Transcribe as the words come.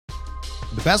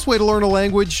The best way to learn a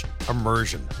language?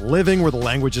 Immersion. Living where the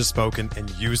language is spoken and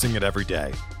using it every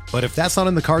day. But if that's not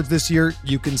in the cards this year,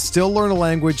 you can still learn a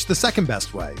language the second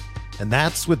best way, and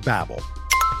that's with Babbel.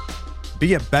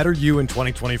 Be a better you in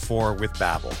 2024 with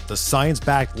Babbel, the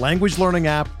science-backed language learning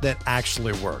app that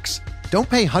actually works. Don't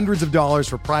pay hundreds of dollars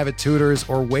for private tutors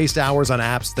or waste hours on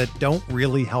apps that don't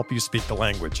really help you speak the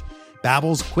language.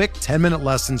 Babbel's quick 10-minute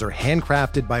lessons are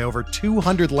handcrafted by over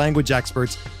 200 language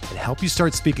experts and help you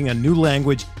start speaking a new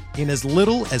language in as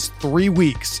little as 3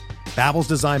 weeks. Babbel's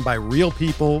designed by real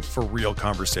people for real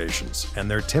conversations,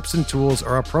 and their tips and tools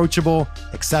are approachable,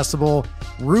 accessible,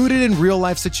 rooted in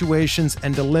real-life situations,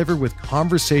 and delivered with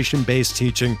conversation-based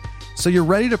teaching, so you're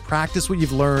ready to practice what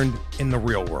you've learned in the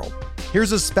real world.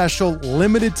 Here's a special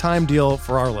limited-time deal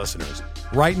for our listeners.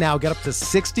 Right now, get up to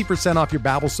 60% off your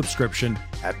Babbel subscription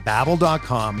at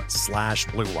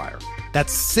babbel.com/Blue Wire.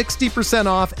 That's 60%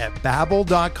 off at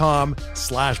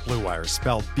babbel.com/Blue Wire,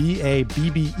 spelled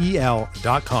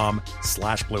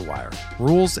BABBEL.com/Blue Wire.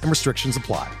 Rules and restrictions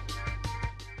apply.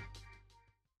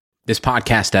 This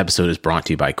podcast episode is brought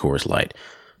to you by Coors Light.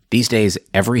 These days,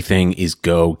 everything is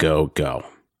go, go, go.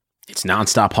 It's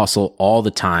nonstop hustle all the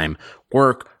time.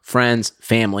 Work, friends,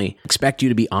 family expect you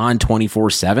to be on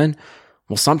 24/7.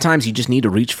 Well, sometimes you just need to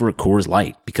reach for a Coors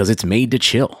Light because it's made to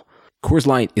chill. Coors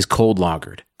Light is cold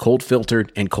lagered, cold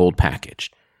filtered, and cold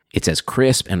packaged. It's as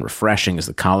crisp and refreshing as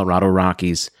the Colorado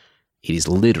Rockies. It is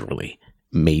literally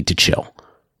made to chill.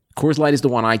 Coors Light is the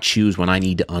one I choose when I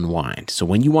need to unwind. So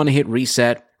when you want to hit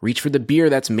reset, reach for the beer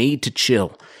that's made to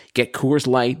chill. Get Coors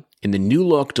Light in the new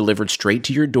look delivered straight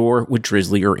to your door with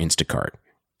Drizzly or Instacart.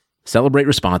 Celebrate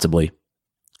responsibly.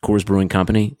 Coors Brewing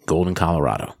Company, Golden,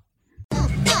 Colorado.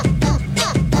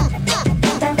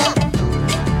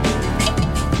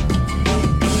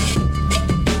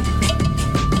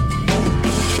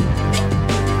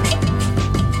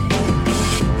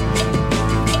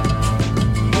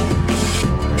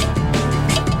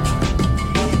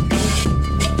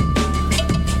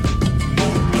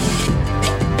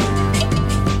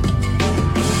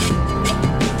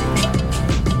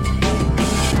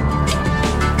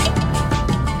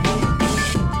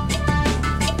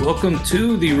 Welcome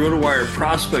to the RotoWire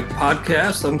Prospect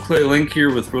Podcast. I'm Clay Link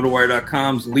here with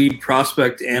RotoWire.com's lead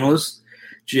prospect analyst,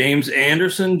 James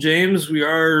Anderson. James, we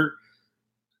are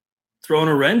throwing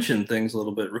a wrench in things a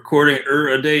little bit, recording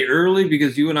a day early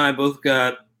because you and I both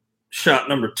got shot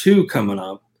number 2 coming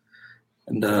up.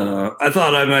 And I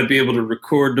thought I might be able to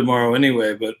record tomorrow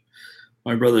anyway, but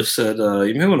my brother said,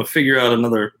 you may want to figure out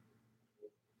another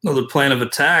plan of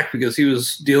attack because he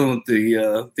was dealing with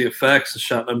the effects of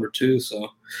shot number 2. So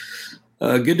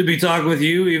good to be talking with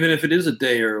you, even if it is a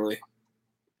day early.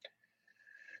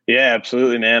 Yeah,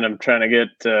 absolutely, man. I'm trying to get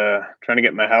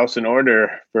my house in order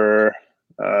for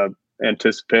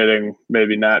anticipating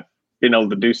maybe not being able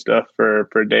to do stuff for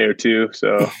a day or two.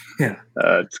 So yeah,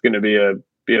 it's going to be a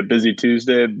busy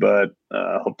Tuesday, but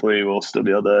hopefully we'll still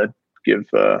be able to give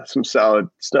some solid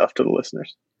stuff to the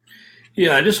listeners.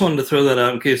 Yeah, I just wanted to throw that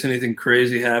out in case anything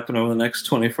crazy happened over the next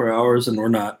 24 hours and we're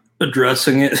not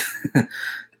addressing it.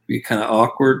 Be kind of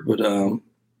awkward, but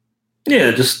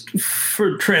yeah, just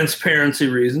for transparency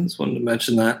reasons, wanted to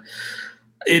mention that.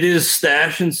 It is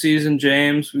stashing season,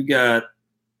 James. We got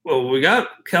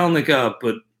Kelenic up,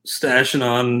 but stashing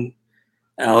on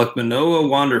Alek Manoah,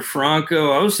 Wander Franco.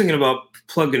 I was thinking about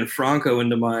plugging Franco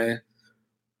into my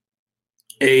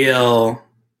AL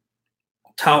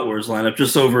Tout Wars lineup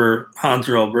just over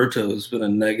Hanser Alberto has been a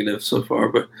negative so far.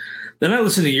 But then I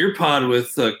listened to your pod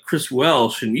with Chris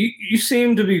Welsh, and you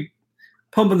seem to be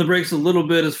pumping the brakes a little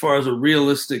bit as far as a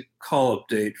realistic call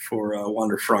update for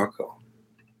Wander Franco.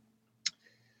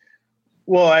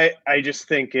 Well, I just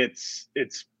think it's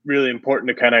really important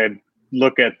to kind of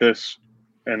look at this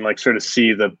and like sort of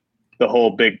see the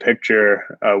whole big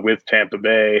picture with Tampa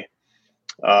Bay.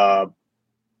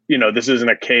 This isn't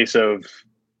a case of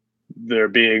there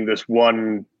being this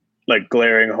one like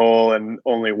glaring hole and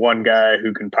only one guy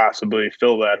who can possibly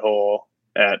fill that hole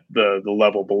at the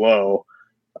level below.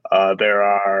 There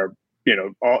are,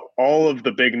 all of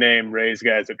the big name Rays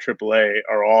guys at AAA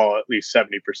are all at least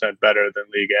 70% better than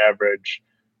league average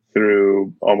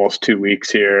through almost 2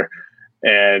 weeks here.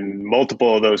 And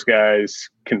multiple of those guys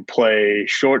can play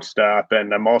shortstop.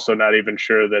 And I'm also not even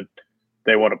sure that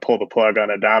they want to pull the plug on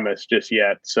Adames just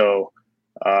yet. So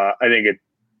I think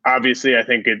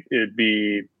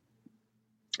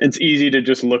it's easy to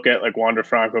just look at like Wander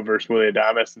Franco versus Willy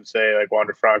Adames and say like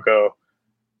Wander Franco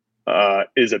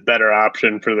is a better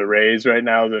option for the Rays right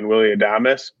now than Willy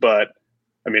Adames. But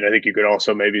I mean, I think you could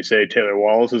also maybe say Taylor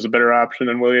Walls is a better option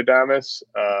than Willy Adames.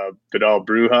 Vidal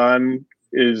Brujan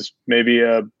is maybe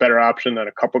a better option than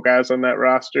a couple guys on that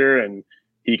roster, and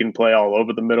he can play all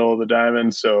over the middle of the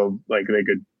diamond. So like they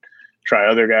could try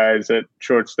other guys at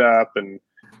shortstop, and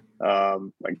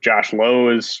like Josh Lowe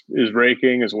is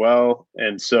raking as well.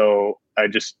 And so I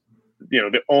just,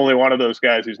 the only one of those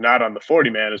guys who's not on the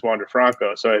 40 man is Wander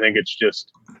Franco. So I think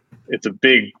it's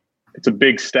a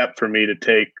big step for me to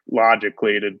take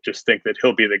logically to just think that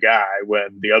he'll be the guy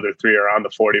when the other three are on the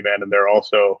 40 man and they're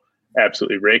also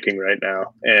absolutely raking right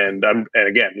now. And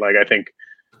again, like, I think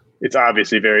it's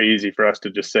obviously very easy for us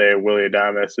to just say Willy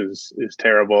Adames is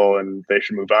terrible and they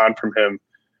should move on from him.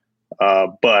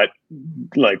 But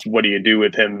like, what do you do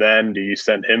with him then? Do you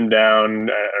send him down?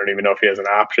 I don't even know if he has an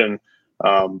option.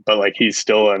 But like, he's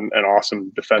still an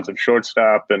awesome defensive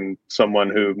shortstop and someone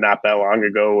who not that long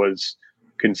ago was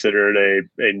considered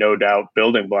a no doubt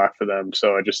building block for them.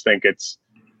 So I just think it's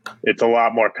a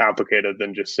lot more complicated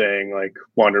than just saying like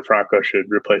Wander Franco should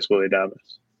replace Willy Adames.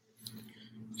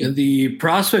 Yeah, the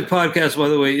Prospect Podcast, by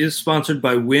the way, is sponsored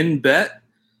by WinBet.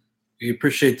 We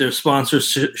appreciate their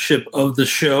sponsorship of the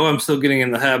show. I'm still getting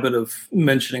in the habit of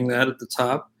mentioning that at the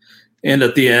top and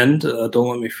at the end. Don't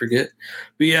let me forget.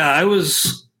 But yeah, I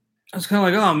was kind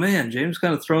of like, oh man, James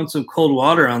kind of throwing some cold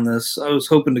water on this. I was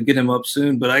hoping to get him up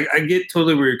soon, but I get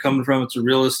totally where you're coming from. It's a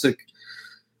realistic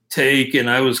take.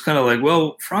 And I was kind of like,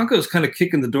 well, Franco's kind of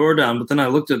kicking the door down, but then I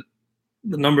looked at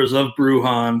the numbers of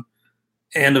Brujan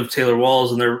and of Taylor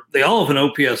Walls, and they all have an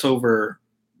OPS over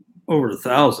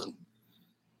 1,000.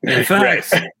 In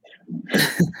fact,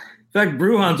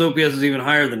 Brujan's OPS is even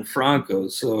higher than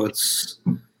Franco's. So it's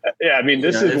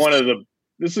this is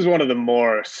one of the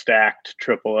more stacked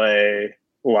AAA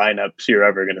lineups you're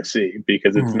ever going to see,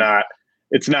 because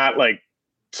it's not like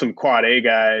some quad A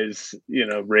guys,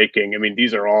 raking. I mean,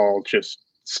 these are all just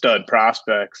stud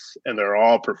prospects, and they're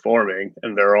all performing,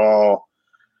 and they're all,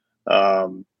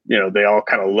 they all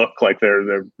kind of look like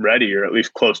they're ready, or at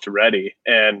least close to ready.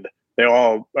 And they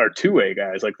all are 2A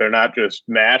guys. Like, they're not just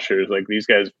mashers. Like, these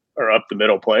guys are up the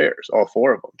middle players, all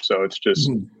four of them. So it's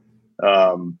just,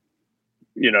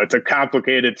 it's a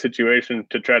complicated situation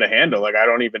to try to handle. Like, I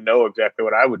don't even know exactly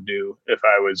what I would do if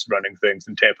I was running things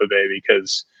in Tampa Bay,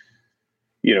 because,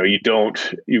 you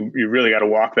really got to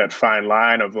walk that fine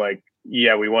line of like,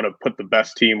 yeah, we want to put the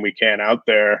best team we can out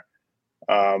there.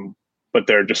 But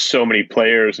there are just so many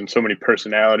players and so many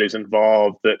personalities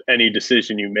involved that any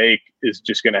decision you make is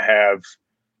just going to have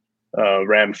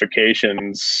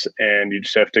ramifications, and you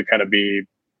just have to kind of be,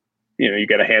 you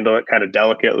got to handle it kind of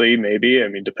delicately, maybe. I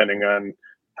mean, depending on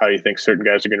how you think certain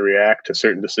guys are going to react to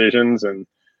certain decisions. And,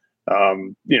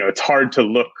 it's hard to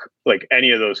look like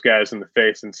any of those guys in the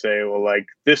face and say, well, like,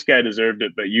 this guy deserved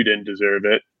it, but you didn't deserve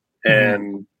it.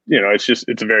 And,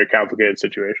 it's a very complicated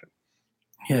situation.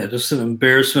 Yeah, just an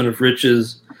embarrassment of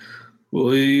riches.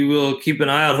 We will keep an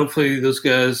eye out. Hopefully those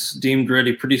guys deemed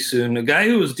ready pretty soon. A guy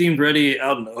who was deemed ready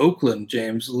out in Oakland,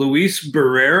 James, Luis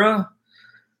Barrera,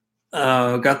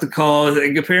 got the call.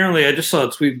 Apparently, I just saw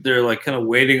a tweet. They're like kind of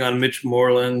waiting on Mitch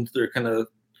Moreland. They're kind of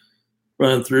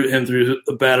running through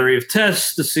a battery of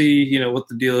tests to see, what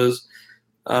the deal is.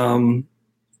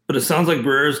 But it sounds like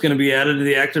Barrera is going to be added to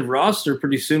the active roster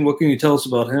pretty soon. What can you tell us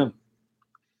about him?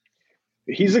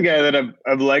 He's a guy that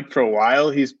I've liked for a while.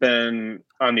 He's been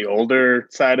on the older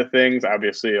side of things.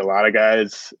 Obviously, a lot of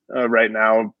guys right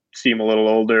now seem a little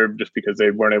older just because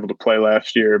they weren't able to play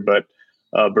last year. But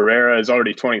Barrera is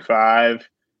already 25,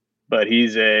 but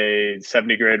he's a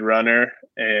 70 grade runner,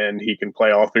 and he can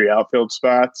play all three outfield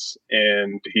spots.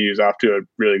 And he's off to a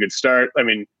really good start. I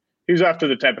mean, he's off to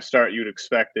the type of start you'd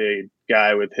expect a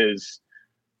guy with his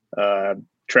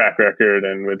track record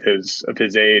and with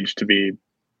his age to be,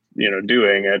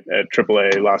 doing at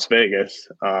AAA Las Vegas.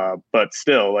 But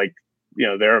still, like,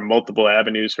 there are multiple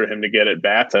avenues for him to get at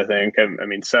bats, I think. I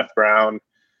mean, Seth Brown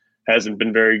hasn't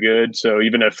been very good. So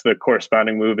even if the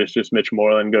corresponding move is just Mitch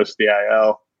Moreland goes to the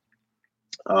IL,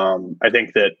 I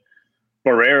think that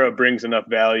Barrera brings enough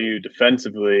value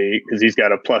defensively, because he's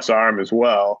got a plus arm as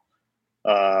well,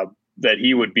 that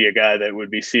he would be a guy that would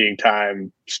be seeing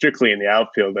time strictly in the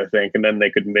outfield, I think. And then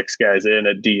they could mix guys in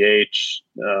at DH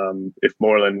if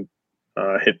Moreland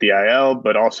hit the IL.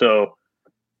 But also,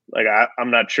 like, I'm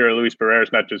not sure Luis Barrera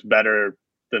is not just better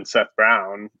than Seth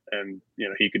Brown, and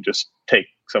he could just take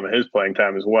some of his playing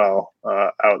time as well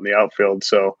out in the outfield.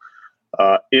 So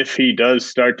if he does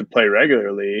start to play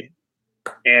regularly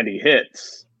and he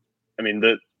hits, I mean,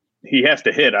 he has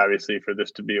to hit, obviously, for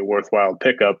this to be a worthwhile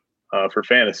pickup for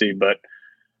fantasy. But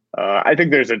I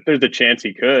think there's a chance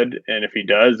he could, and if he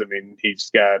does, I mean, he's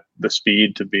got the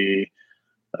speed to be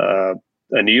a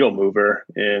needle mover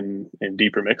in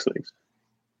deeper mixed leagues.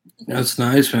 That's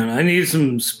nice, man. I need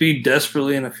some speed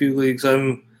desperately in a few leagues.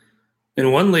 I'm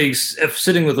in one league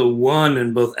sitting with a 1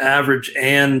 in both average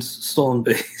and stolen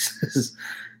bases.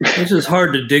 It's just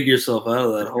hard to dig yourself out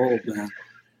of that hole, man.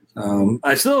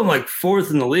 I still am like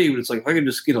 4th in the league, but it's like if I could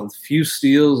just get a few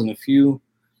steals and a few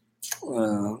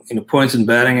points and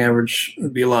batting average,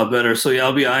 it'd be a lot better. So yeah,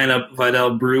 I'll be eyeing up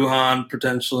Vidal Brujan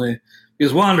potentially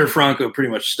because Wander Franco pretty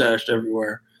much stashed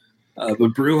everywhere. But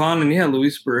Brujan and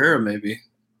Luis Barrera maybe.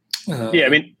 I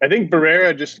mean, I think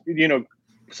Barrera just,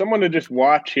 someone to just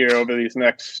watch here over these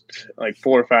next like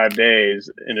 4 or 5 days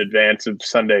in advance of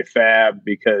Sunday Fab,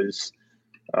 because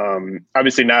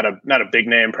obviously not a big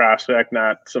name prospect,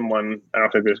 not someone, I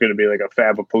don't think there's going to be like a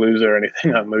Fabapalooza or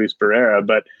anything on Luis Barrera,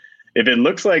 but if it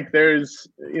looks like there's,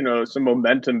 some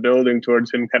momentum building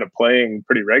towards him kind of playing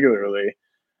pretty regularly,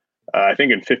 I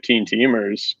think in 15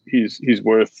 teamers, he's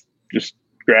worth just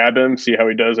grab him, see how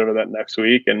he does over that next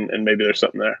week, and maybe there's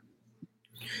something there.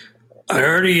 I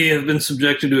already have been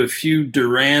subjected to a few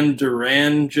Duran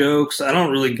jokes. I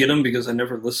don't really get them because I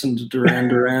never listened to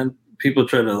Duran. People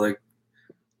try to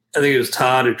I think it was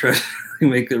Todd who tried to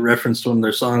make a reference to one of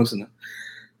their songs and it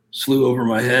flew over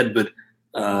my head. But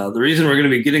the reason we're going to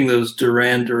be getting those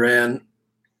Duran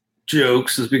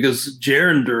jokes is because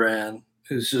Jarren Duran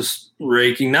is just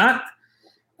raking.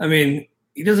 He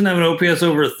doesn't have an OPS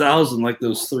over 1,000 like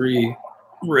those 3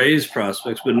 Rays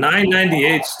prospects, but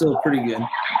 998 is still pretty good.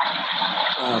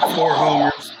 4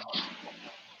 homers.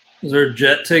 Is there a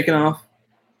jet taking off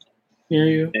near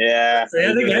you? Yeah. I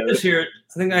think I just hear it.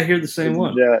 I think I hear the same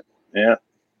one. Jet. Yeah. I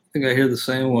think I hear the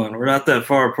same one. We're not that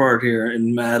far apart here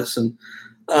in Madison.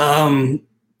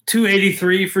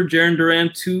 283 for Jarren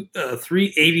Duran,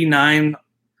 389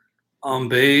 on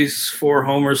base, 4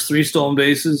 homers, 3 stolen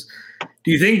bases.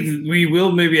 Do you think we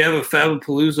will maybe have a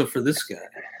Fabapalooza for this guy?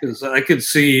 Because I could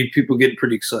see people getting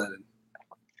pretty excited.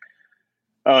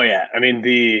 Oh, yeah. I mean,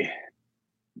 the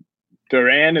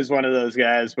Duran is one of those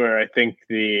guys where I think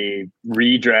the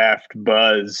redraft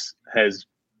buzz has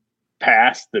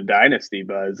passed the dynasty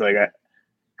buzz.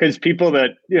 Because people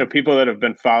that have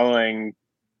been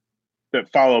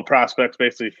follow prospects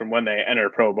basically from when they enter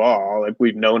pro ball, like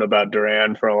we've known about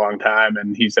Duran for a long time,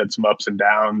 and he's had some ups and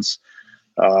downs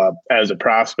as a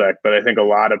prospect. But I think a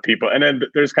lot of people, and then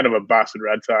there's kind of a Boston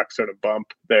Red Sox sort of bump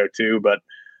there too, but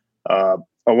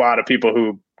a lot of people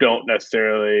who don't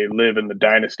necessarily live in the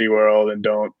dynasty world and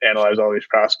don't analyze all these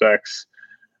prospects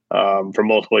for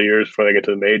multiple years before they get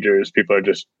to the majors, people are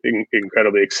just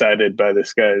incredibly excited by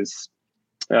this guy's.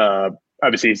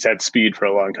 Obviously, he's had speed for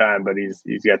a long time, but he's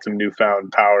got some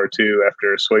newfound power too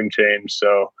after a swing change.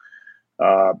 So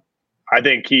I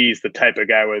think he's the type of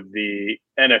guy where the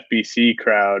NFBC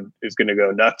crowd is going to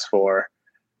go nuts for.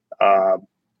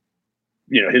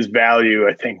 His value,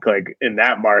 I think, like in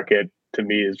that market, to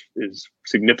me is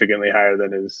significantly higher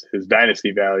than his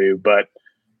dynasty value. But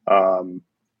I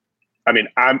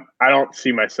don't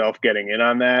see myself getting in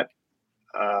on that.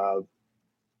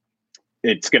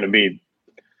 It's going to be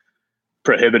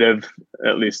prohibitive,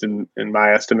 at least in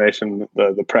my estimation,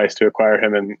 the price to acquire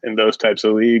him in those types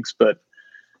of leagues. But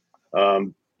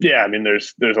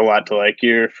there's a lot to like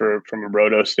here from a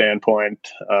roto standpoint.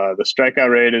 The strikeout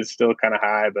rate is still kind of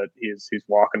high, but he's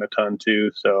walking a ton too.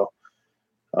 So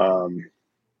I'm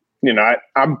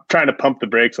trying to pump the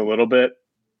brakes a little bit,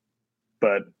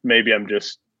 but maybe I'm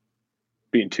just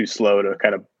being too slow to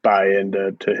kind of buy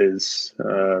into his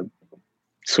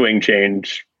swing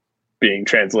change being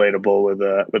translatable with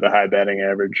a high batting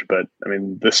average. But I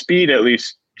mean, the speed at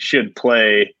least should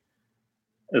play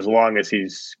as long as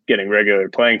he's getting regular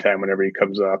playing time whenever he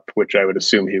comes up, which I would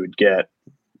assume he would get.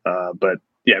 But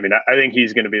yeah, I mean, I think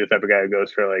he's going to be the type of guy who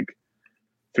goes for like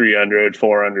 $300,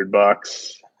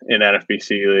 $400 in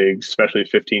NFBC leagues, especially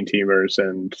 15 teamers.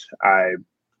 And I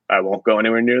won't go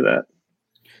anywhere near that.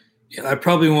 Yeah, I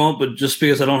probably won't, but just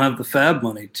because I don't have the fab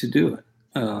money to do it.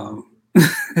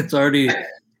 It's already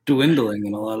dwindling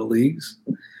in a lot of leagues.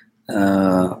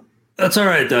 That's all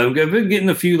right, though. I've been getting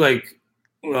a few, guys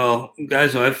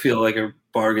who I feel like are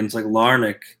bargains, like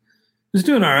Larnach, who's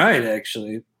doing all right,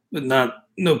 actually, but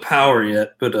no power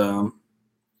yet. But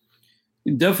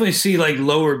you definitely see,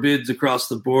 lower bids across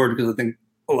the board because I think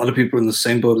a lot of people are in the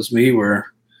same boat as me where,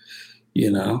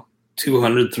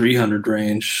 200, 300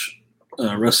 range.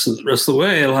 Rest of the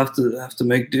way, it'll have to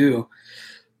make do.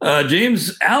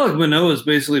 Alek Manoah is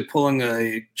basically pulling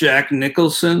a Jack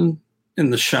Nicholson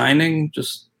in The Shining,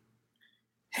 just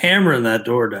hammering that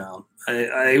door down.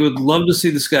 I would love to see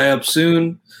this guy up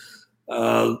soon.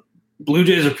 Blue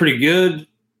Jays are pretty good.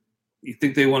 You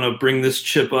think they want to bring this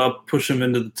chip up, push him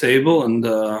into the table, and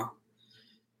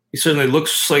he certainly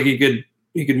looks like he could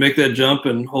he could make that jump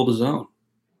and hold his own.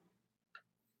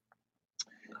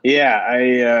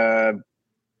 Yeah,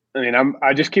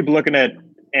 I just keep looking at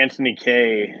Anthony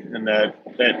Kay, and that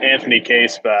Anthony Kay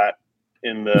spot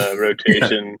in the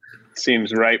rotation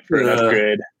seems ripe for an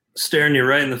upgrade. Staring you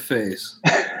right in the face.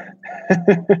 Yeah,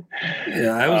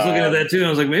 I was looking at that too, and I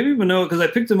was like, maybe Manoah, because I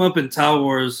picked him up in Tau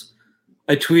Wars.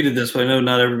 I tweeted this, but I know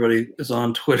not everybody is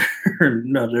on Twitter.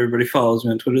 Not everybody follows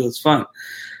me on Twitter. That's fine.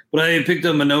 But I picked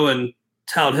up Manoah and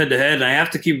Tout head-to-head, and I have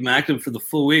to keep him active for the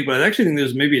full week. But I actually think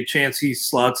there's maybe a chance he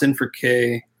slots in for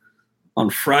Kay on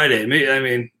Friday.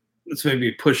 It's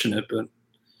maybe pushing it, but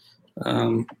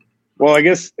well, I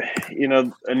guess,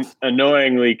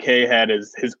 annoyingly, Kay had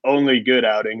his only good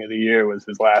outing of the year was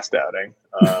his last outing.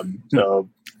 So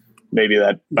maybe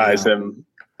that buys him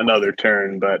another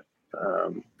turn. But,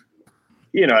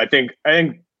 I think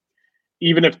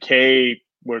even if Kay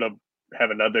were to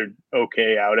have another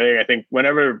okay outing, I think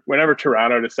whenever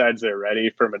Toronto decides they're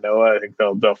ready for Manoah, I think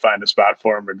they'll find a spot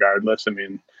for him regardless. I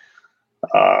mean,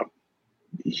 I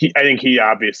think he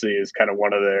obviously is kind of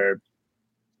one of their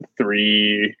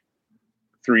three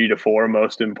to four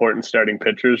most important starting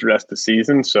pitchers rest of the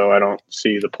season. So I don't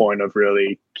see the point of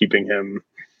really keeping him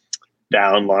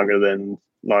down longer than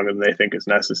they think is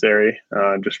necessary,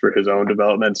 just for his own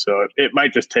development. So it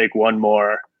might just take one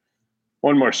more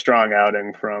strong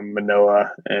outing from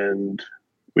Manoah, and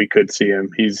we could see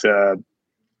him. He's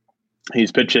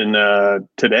pitching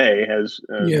today, as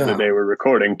the day we're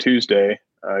recording, Tuesday,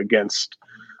 against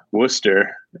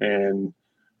Worcester, and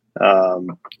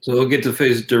so he'll get to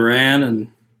face Duran and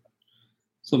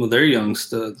some of their young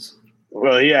studs.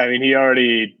 Well, yeah, I mean, he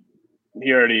already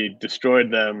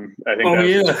destroyed them. I think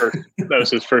that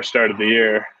was his first start of the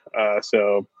year.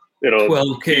 So it'll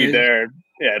 12K. be their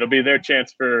it'll be their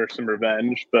chance for some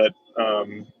revenge. But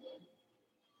I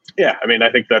mean,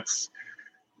 I think that's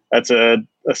a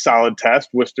solid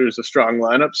test. Worcester's a strong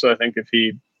lineup, so I think if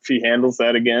he handles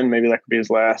that again, maybe that could be his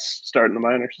last start in the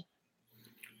minors.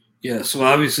 Yeah, so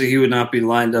obviously he would not be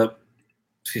lined up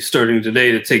if he's starting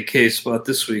today to take K's spot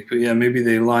this week. But yeah, maybe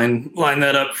they line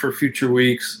that up for future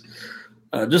weeks.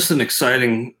 Just an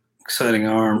exciting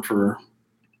arm for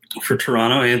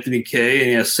Toronto, Anthony Kay. And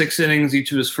he has 6 innings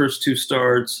each of his first 2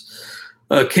 starts.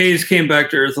 K's came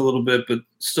back to earth a little bit, but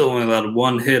still only allowed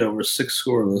 1 hit over 6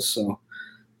 scoreless. So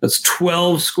that's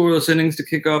 12 scoreless innings to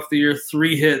kick off the year,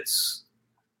 3 hits,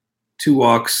 2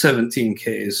 walks, 17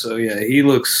 Ks. So, yeah, he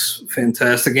looks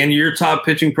fantastic. And your top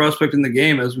pitching prospect in the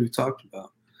game, as we've talked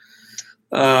about.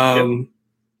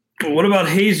 What about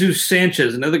Jesus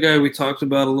Sanchez, another guy we talked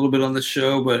about a little bit on the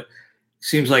show, but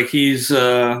seems like he's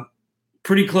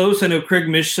pretty close. I know Craig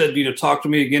Mish said, talk to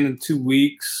me again in 2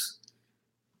 weeks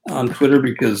on Twitter,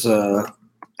 because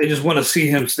they just want to see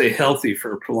him stay healthy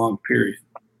for a prolonged period.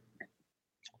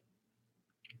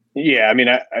 Yeah, I mean,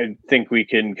 I think we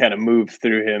can kind of move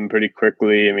through him pretty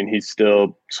quickly. I mean, he's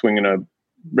still swinging a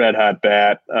red-hot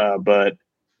bat, but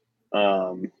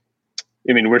I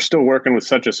mean, we're still working with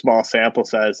such a small sample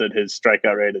size that his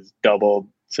strikeout rate has doubled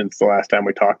since the last time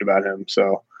we talked about him.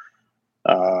 So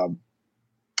I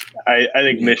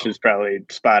think Mish is probably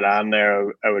spot on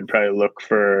there. I would probably look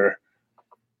for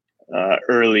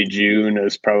early June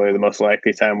as probably the most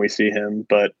likely time we see him,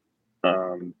 but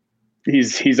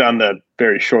he's on the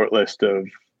very short list of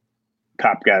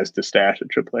top guys to stash at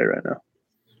AAA right now.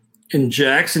 And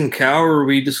Jackson Kowar,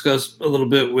 we discussed a little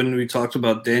bit when we talked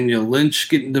about Daniel Lynch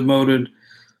getting demoted.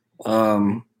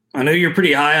 I know you're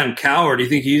pretty high on Kowar. Do you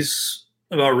think he's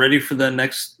about ready for that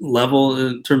next level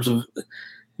in terms of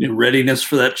readiness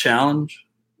for that challenge?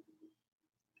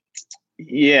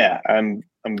 Yeah, I'm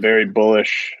very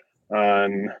bullish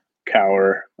on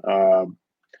Kowar.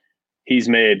 He's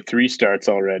made 3 starts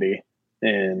already,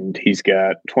 and he's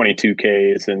got 22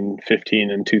 Ks and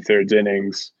 15 2/3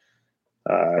 innings,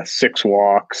 6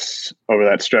 walks over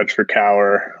that stretch for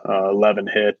Kowar, 11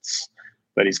 hits,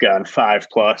 but he's gotten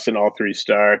 5+ in all 3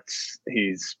 starts.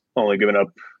 He's only given up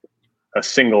a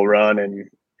single run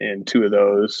in 2 of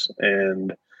those,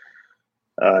 and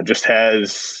just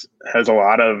has a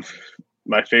lot of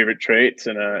my favorite traits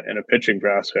in a pitching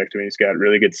prospect. I mean, he's got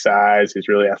really good size. He's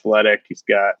really athletic. He's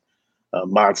got a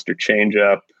monster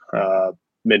changeup,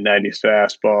 mid-90s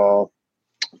fastball.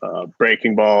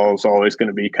 Breaking ball is always going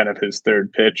to be kind of his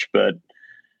third pitch, but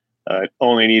it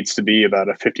only needs to be about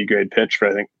a 50 grade pitch for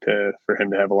him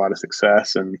to have a lot of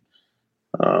success. And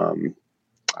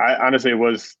I honestly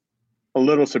was a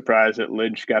little surprised that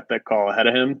Lynch got that call ahead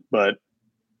of him, but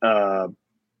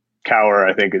Kowar,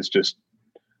 I think, is just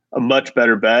a much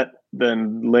better bet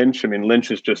than Lynch. I mean, Lynch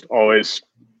is just always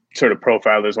sort of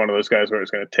profiled as one of those guys where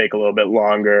it's going to take a little bit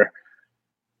longer.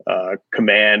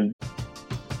 Command.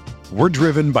 We're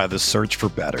driven by the search for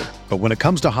better. But when it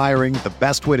comes to hiring, the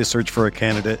best way to search for a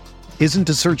candidate isn't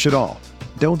to search at all.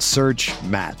 Don't search,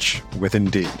 match with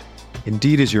Indeed.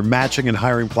 Indeed is your matching and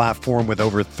hiring platform with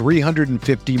over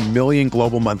 350 million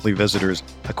global monthly visitors,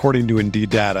 according to Indeed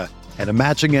data, and a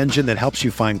matching engine that helps you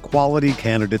find quality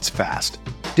candidates fast.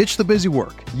 Ditch the busy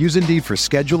work. Use Indeed for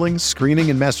scheduling,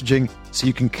 screening, and messaging so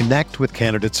you can connect with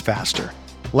candidates faster.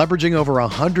 Leveraging over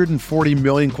 140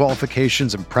 million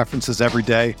qualifications and preferences every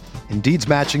day, Indeed's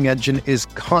matching engine is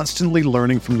constantly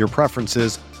learning from your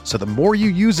preferences, so the more you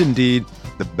use Indeed,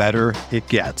 the better it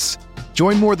gets.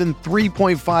 Join more than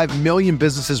 3.5 million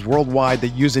businesses worldwide that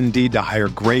use Indeed to hire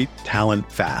great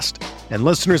talent fast. And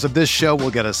listeners of this show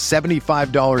will get a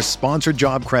 $75 sponsored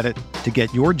job credit to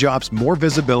get your jobs more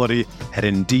visibility at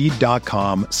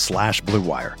Indeed.com/Blue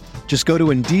Wire. Just go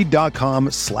to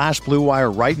Indeed.com/Blue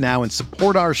Wire right now and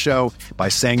support our show by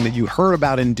saying that you heard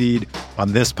about Indeed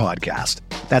on this podcast.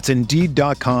 That's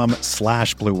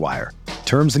Indeed.com/Blue Wire.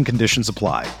 Terms and conditions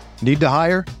apply. Need to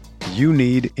hire? You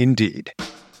need Indeed.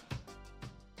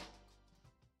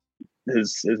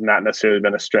 Has not necessarily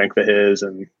been a strength of his,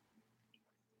 and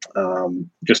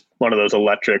just one of those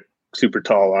electric, super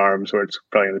tall arms where it's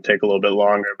probably going to take a little bit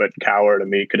longer. But Cowher, to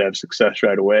me, could have success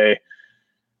right away,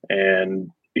 and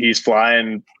he's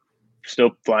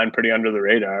still flying pretty under the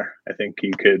radar. I think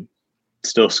you could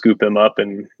still scoop him up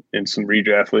in some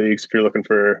redraft leagues if you're looking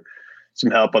for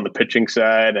some help on the pitching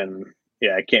side. And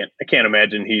yeah, I can't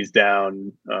imagine he's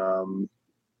down.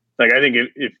 I think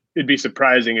if it'd be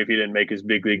surprising if he didn't make his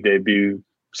big league debut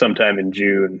sometime in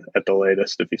June at the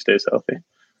latest if he stays healthy.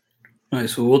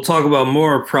 Nice. Well, we'll talk about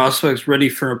more prospects ready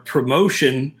for a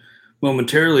promotion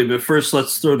momentarily, but first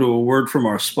let's throw to a word from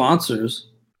our sponsors.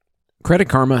 Credit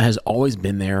Karma has always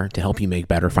been there to help you make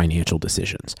better financial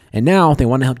decisions, and now they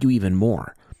want to help you even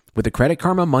more. With the Credit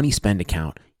Karma Money Spend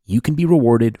account, you can be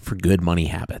rewarded for good money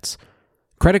habits.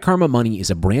 Credit Karma Money is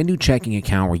a brand new checking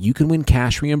account where you can win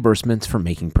cash reimbursements for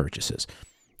making purchases.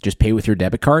 Just pay with your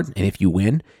debit card, and if you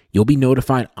win, you'll be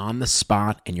notified on the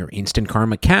spot, and your Instant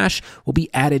Karma cash will be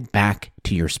added back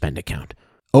to your spend account.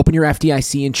 Open your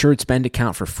FDIC insured spend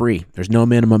account for free. There's no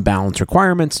minimum balance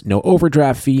requirements, no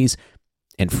overdraft fees,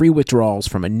 and free withdrawals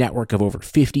from a network of over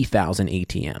 50,000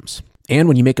 ATMs. And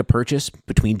when you make a purchase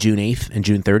between June 8th and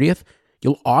June 30th,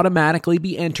 you'll automatically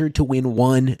be entered to win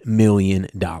 $1 million.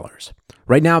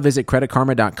 Right now, visit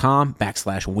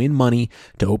creditkarma.com/winmoney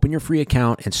to open your free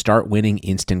account and start winning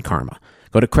instant karma.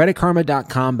 Go to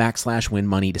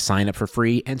creditkarma.com/winmoney to sign up for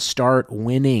free and start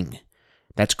winning.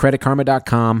 That's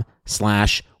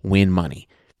creditkarma.com/winmoney.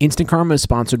 Instant Karma is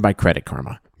sponsored by Credit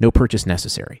Karma. No purchase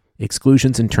necessary.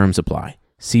 Exclusions and terms apply.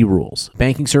 See rules.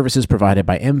 Banking services provided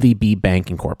by MVB Bank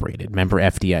Incorporated. Member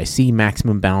FDIC.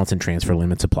 Maximum balance and transfer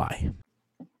limits apply.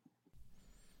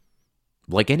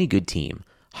 Like any good team,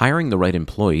 hiring the right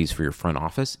employees for your front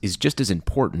office is just as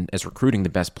important as recruiting the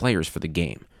best players for the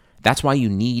game. That's why you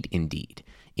need Indeed.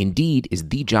 Indeed is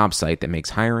the job site that makes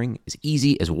hiring as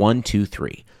easy as 1, 2,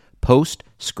 3. Post,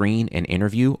 screen, and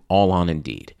interview all on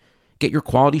Indeed. Get your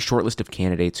quality shortlist of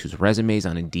candidates whose resumes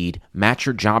on Indeed match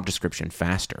your job description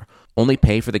faster. Only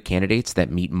pay for the candidates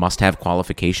that meet must-have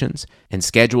qualifications, and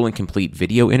schedule and complete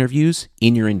video interviews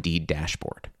in your Indeed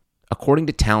dashboard. According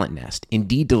to Talent Nest,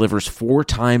 Indeed delivers 4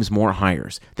 times more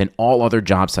hires than all other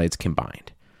job sites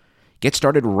combined. Get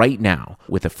started right now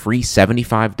with a free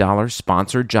 $75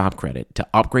 sponsored job credit to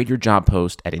upgrade your job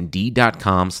post at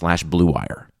Indeed.com/Blue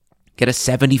Wire. Get a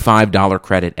 $75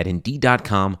 credit at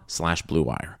Indeed.com/Blue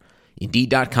Wire.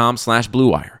 Indeed.com/Blue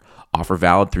Wire. Offer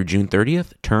valid through June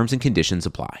 30th. Terms and conditions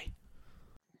apply.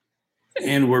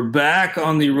 And we're back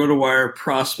on the RotoWire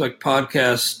Prospect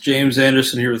Podcast. James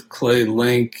Anderson here with Clay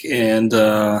Link. And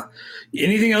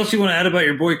anything else you want to add about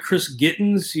your boy Chris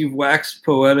Gittens? You've waxed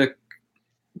poetic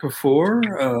before.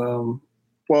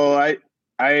 Well,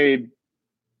 I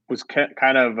was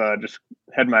kind of just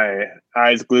had my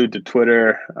eyes glued to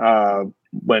Twitter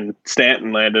when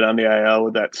Stanton landed on the IL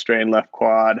with that strained left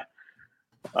quad.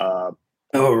 Oh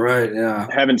right, yeah.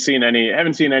 Haven't seen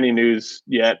any news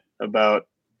yet about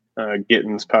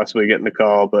Gittens possibly getting the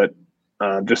call, but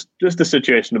just a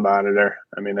situation to monitor.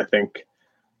 I mean, I think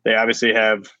they obviously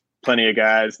have plenty of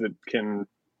guys that can,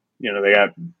 they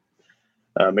got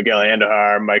Miguel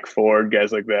Andujar, Mike Ford,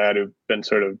 guys like that who've been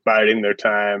sort of biding their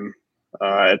time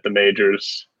at the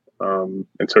majors and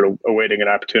sort of awaiting an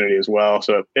opportunity as well.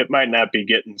 So it might not be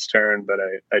Gittens' turn, but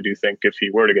I do think if he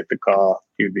were to get the call,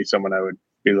 he would be someone I would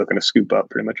be looking to scoop up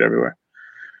pretty much everywhere.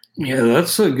 Yeah,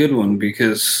 that's a good one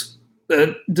because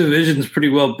that division's pretty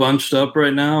well bunched up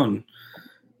right now, and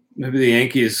maybe the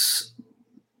Yankees,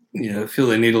 feel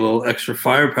they need a little extra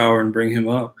firepower and bring him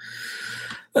up.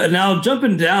 Now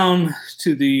jumping down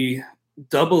to the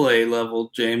AA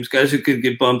level, James, guys who could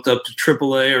get bumped up to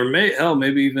AAA or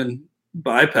maybe even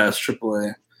bypass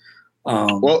AAA.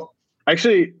 Well,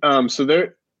 actually, so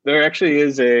there actually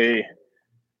is a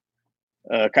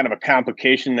kind of a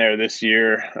complication there this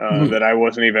year that I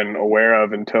wasn't even aware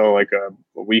of until like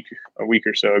a week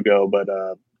or so ago. But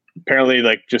apparently,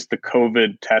 like just the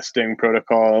COVID testing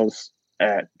protocols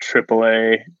at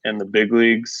AAA and the big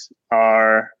leagues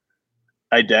are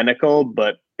identical,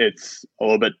 but it's a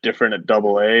little bit different at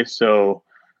AA. So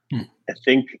I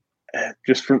think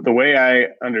just from the way I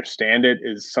understand it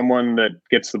is someone that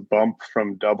gets the bump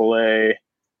from AA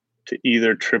to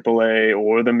either AAA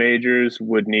or the majors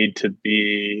would need to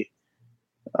be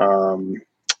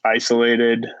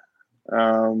isolated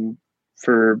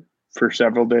for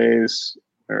several days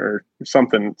or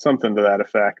something to that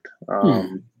effect.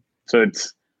 So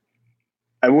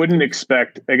I wouldn't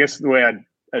expect, I guess the way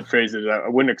I'd phrase it, I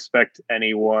wouldn't expect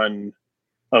anyone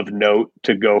of note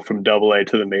to go from AA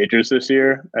to the majors this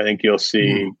year. I think you'll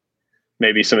see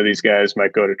maybe some of these guys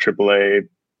might go to AAA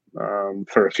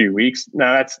for a few weeks.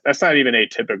 Now that's not even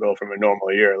atypical from a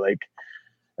normal year. Like,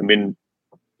 I mean,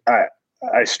 I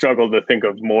struggle to think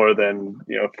of more than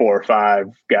 4 or 5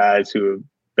 guys who have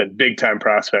been big time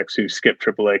prospects who skipped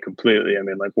AAA completely. I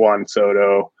mean, like Juan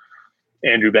Soto,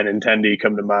 Andrew Benintendi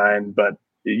come to mind, but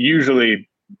usually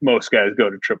most guys go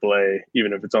to AAA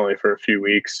even if it's only for a few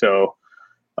weeks. So,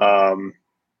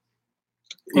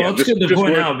 it's good to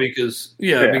point out because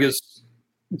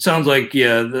it sounds like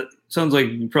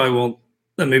you probably won't.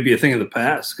 That may be a thing of the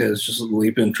past because it's just a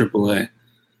leap in AAA,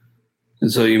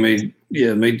 and so you may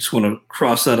just want to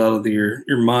cross that out of your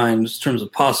mind in terms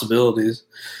of possibilities.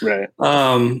 Right.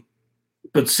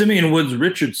 But Simeon Woods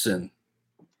Richardson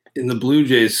in the Blue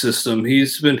Jays system,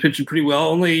 he's been pitching pretty well.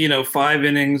 Only 5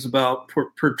 innings about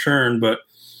per turn, but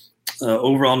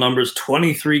overall numbers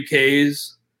 23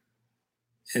 Ks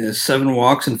and 7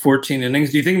 walks in 14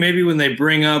 innings. Do you think maybe when they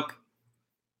bring up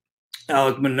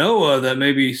Alek Manoah that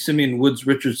maybe Simeon Woods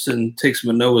Richardson takes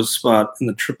Manoah's spot in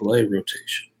the AAA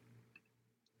rotation?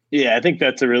 Yeah, I think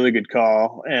that's a really good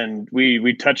call. And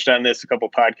we touched on this a couple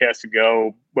podcasts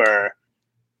ago where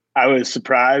I was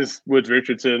surprised Woods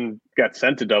Richardson got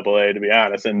sent to AA, to be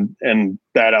honest. And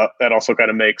that also kind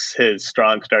of makes his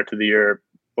strong start to the year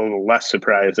a little less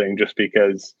surprising just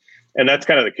because, and that's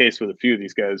kind of the case with a few of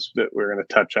these guys that we're going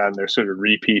to touch on. They're sort of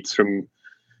repeats from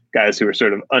guys who were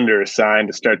sort of underassigned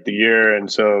to start the year.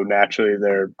 And so naturally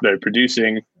they're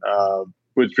producing.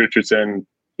 Woods Richardson,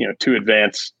 too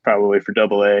advanced probably for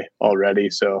AA already.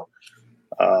 So,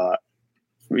 I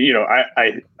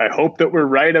hope that we're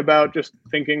right about just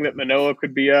thinking that Manoah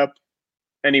could be up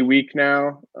any week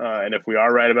now. And if we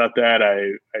are right about that,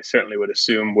 I certainly would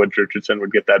assume Woods Richardson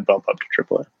would get that bump up to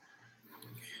AAA.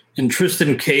 And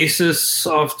Tristan Casas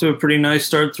off to a pretty nice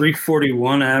start,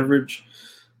 341 average,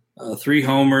 3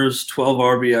 homers, 12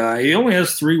 RBI. He only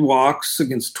has 3 walks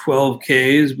against 12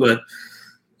 Ks, but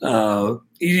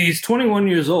he's 21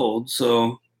 years old,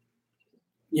 so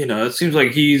it seems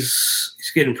like he's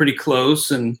getting pretty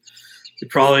close, and he's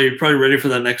probably ready for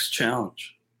that next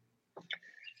challenge.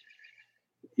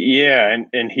 Yeah,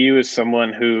 and he was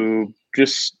someone who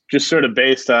just sort of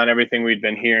based on everything we'd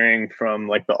been hearing from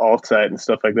like the alt site and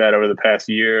stuff like that over the past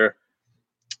year,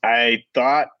 I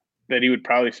thought that he would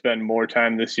probably spend more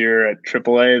time this year at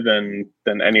AAA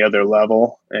than any other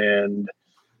level, and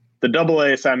the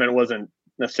AA assignment wasn't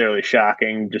necessarily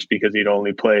shocking just because he'd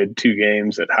only played 2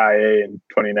 games at high A in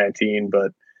 2019.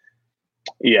 But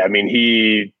yeah, I mean,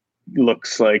 he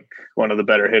looks like one of the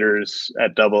better hitters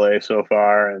at AA so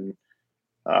far. And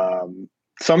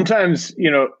sometimes,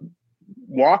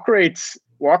 walk rates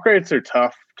are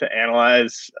tough to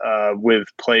analyze with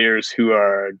players who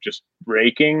are just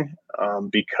raking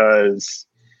because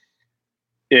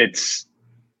it's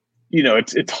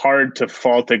hard to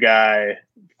fault a guy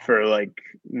for like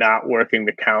not working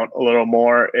the count a little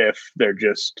more if they're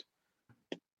just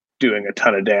doing a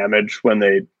ton of damage when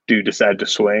they do decide to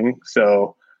swing.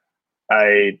 So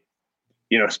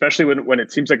especially when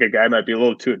it seems like a guy might be a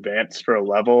little too advanced for a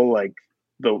level, like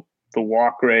the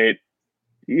walk rate,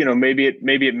 maybe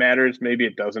it matters, maybe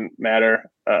it doesn't matter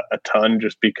a ton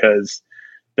just because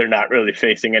they're not really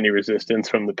facing any resistance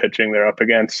from the pitching they're up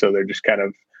against. So they're just kind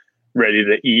of ready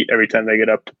to eat every time they get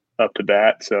up to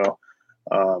bat. So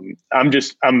I'm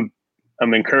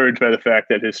encouraged by the fact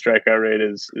that his strikeout rate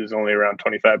is only around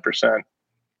 25%.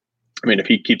 I mean, if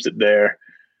he keeps it there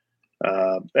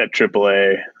at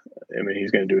AAA, I mean,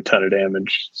 he's going to do a ton of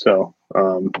damage. So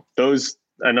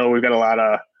I know we've got a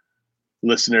lot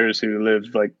listeners who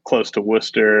live like close to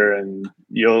Worcester, and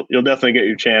you'll definitely get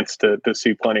your chance to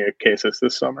see plenty of Casas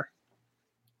this summer.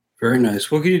 Very nice.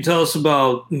 What can you tell us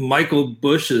about Michael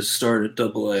Bush's start at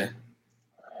AA?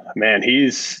 Man,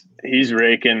 he's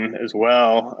raking as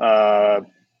well.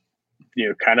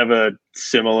 Kind of a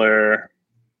similar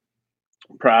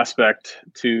prospect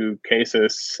to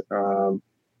Casas.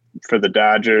 For the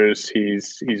Dodgers,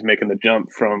 he's making the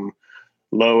jump from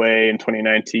low A in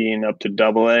 2019 up to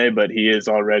AA, but he is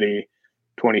already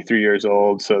 23 years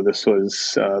old. So this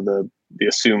was the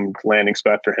assumed landing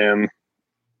spot for him.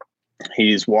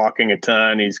 He's walking a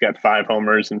ton. He's got 5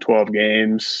 homers in 12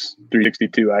 games,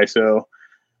 362 ISO.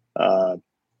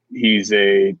 He's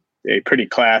a pretty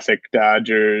classic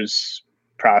Dodgers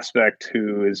prospect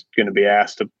who is going to be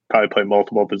asked to probably play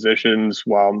multiple positions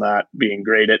while not being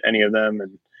great at any of them.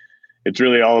 And it's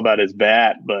really all about his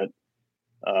bat, but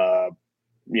I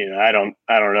don't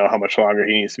know how much longer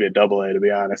he needs to be at AA, to be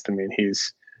honest. I mean,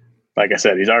 he's, like I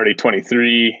said, he's already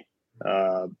 23,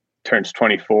 turns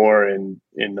 24 in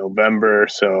November.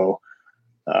 So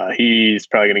he's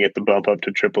probably going to get the bump up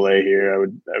to AAA here. I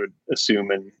would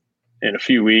assume in a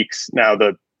few weeks. Now,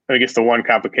 I guess the one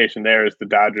complication there is the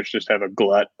Dodgers just have a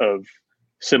glut of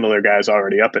similar guys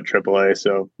already up at AAA.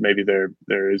 So maybe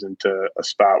there isn't a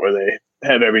spot where they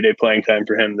have everyday playing time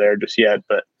for him there just yet.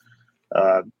 But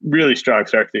really strong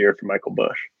start to the year for Michael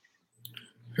Bush.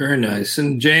 Very nice.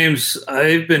 And James,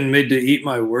 I've been made to eat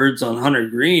my words on Hunter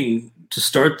Green to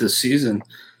start this season.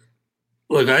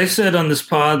 Look, I said on this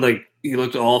pod, like, he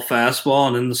looked all fastball,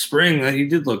 and in the spring that he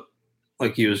did look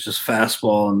like he was just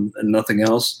fastball and nothing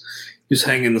else. He was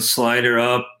hanging the slider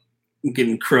up,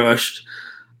 getting crushed.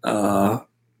 But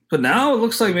now it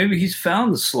looks like maybe he's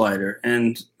found the slider.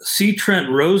 And C. Trent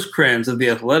Rosecrans of The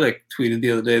Athletic tweeted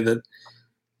the other day that,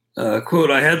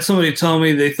 quote, "I had somebody tell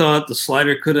me they thought the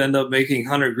slider could end up making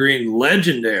Hunter Green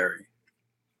legendary."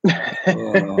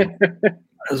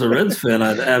 As a Reds fan,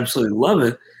 I'd absolutely love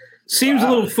it. Seems a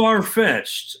little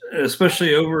far-fetched, especially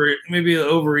maybe an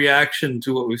overreaction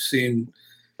to what we've seen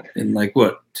in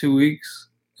 2 weeks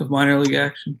of minor league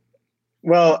action.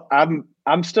 Well,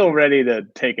 I'm still ready to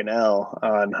take an L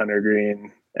on Hunter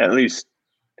Green. At least,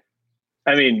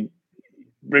 I mean,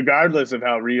 regardless of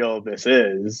how real this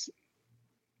is,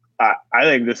 I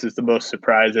think this is the most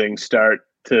surprising start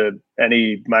to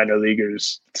any minor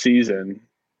leaguer's season,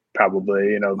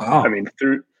 probably. Wow. I mean,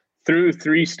 through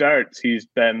 3 starts, he's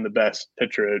been the best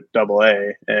pitcher at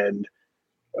AA and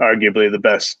arguably the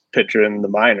best pitcher in the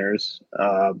minors.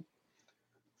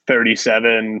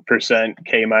 37%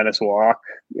 K- walk.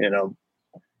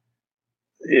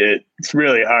 It's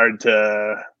really hard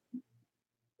to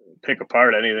pick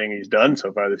apart anything he's done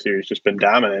so far this year. He's just been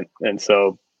dominant. And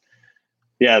so,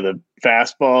 yeah, the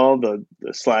fastball,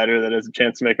 the slider that has a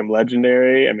chance to make him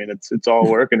legendary. I mean, it's all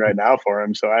working right now for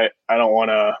him. So I don't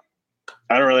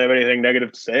really have anything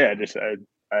negative to say.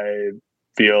 I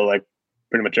feel like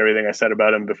pretty much everything I said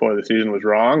about him before the season was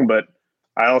wrong, but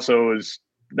I also was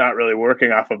not really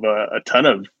working off of a ton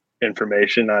of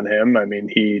information on him. I mean,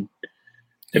 he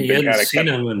hadn't seen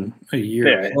him in a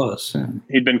year plus. Yeah.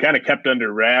 He'd been kind of kept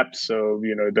under wraps. So,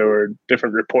 there were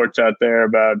different reports out there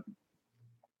about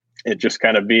it just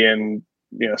kind of being,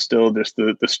 still just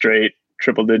the straight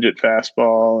triple-digit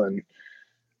fastball. And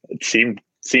it seemed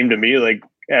to me like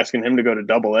asking him to go to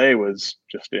AA was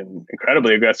just an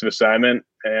incredibly aggressive assignment.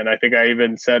 And I think I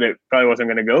even said it probably wasn't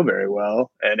going to go very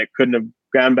well, and it couldn't have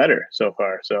gone better so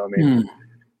far. So, I mean,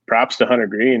 props to Hunter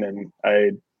Green, and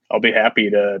I'll be happy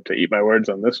to eat my words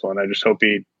on this one. I just hope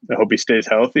he stays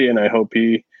healthy, and I hope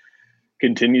he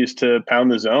continues to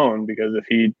pound the zone, because if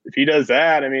he does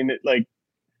that, I mean,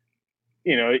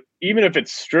 even if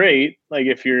it's straight, like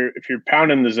if you're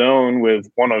pounding the zone with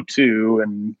 102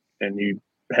 and you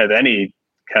have any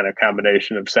kind of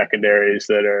combination of secondaries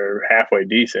that are halfway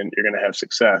decent, you're going to have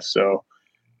success. So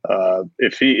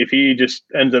if he just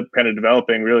ends up kind of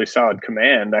developing really solid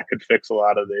command, that could fix a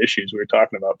lot of the issues we were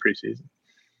talking about preseason.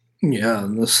 Yeah,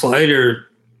 and the slider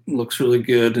looks really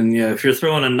good. And yeah, if you're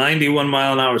throwing a 91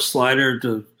 mile an hour slider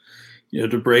to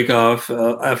break off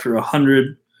after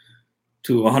 100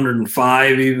 to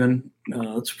 105 even,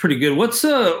 that's pretty good. What's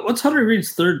Hunter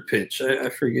Green's third pitch? I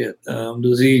forget.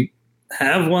 Does he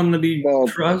have one that he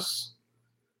trusts?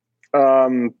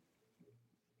 Well,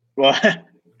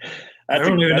 I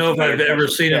don't even know if I've ever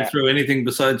seen him throw anything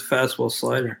besides fastball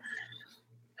slider.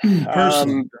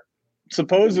 Personally.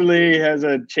 Supposedly has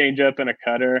a changeup and a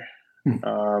cutter.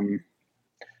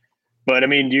 But I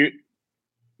mean,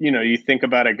 you think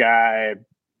about a guy,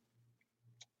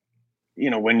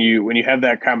 when you have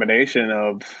that combination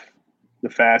of the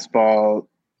fastball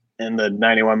and the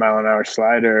 91 mile an hour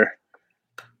slider,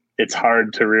 it's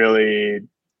hard to really,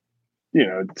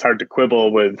 it's hard to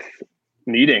quibble with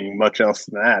needing much else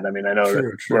than that. I mean, I know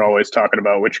that we're always talking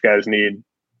about which guys need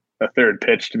a third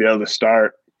pitch to be able to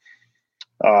start.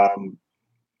 I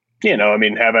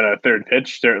mean, having a third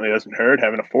pitch certainly doesn't hurt.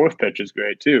 Having a fourth pitch is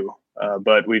great too.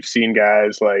 But we've seen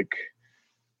guys like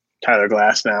Tyler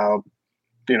Glasnow,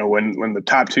 when the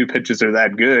top two pitches are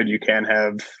that good, you can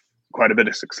have quite a bit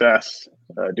of success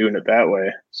doing it that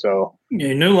way. So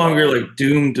you're no longer like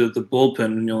doomed to the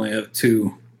bullpen when you only have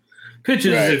two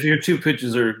pitches. Right. If your two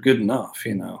pitches are good enough,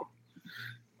 and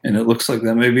it looks like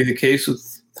that may be the case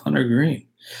with Hunter Green.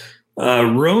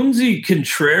 Roansy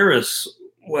Contreras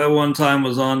at one time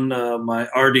was on my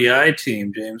RDI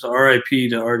team, James. RIP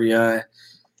to RDI.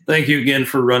 Thank you again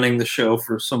for running the show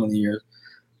for so many years.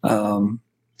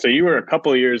 So you were a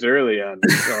couple of years early on.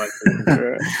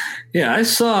 Yeah,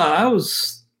 I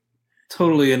was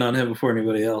totally in on him before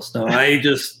anybody else. No, I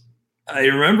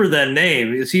remember that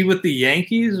name. Is he with the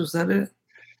Yankees? Was that it?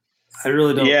 I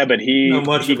really don't. Yeah, but he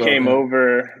came him.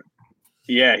 over.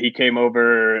 Yeah, he came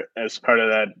over as part of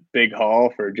that big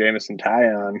haul for Jameson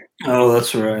Taillon. Oh,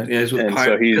 that's right. Yeah, he's with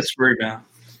Pittsburgh now.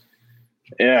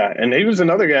 Yeah, and he was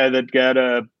another guy that got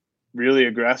a really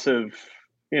aggressive,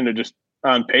 just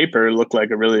on paper looked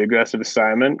like a really aggressive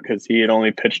assignment because he had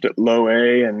only pitched at low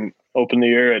A and opened the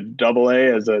year at double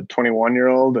A as a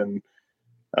 21-year-old. And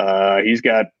he's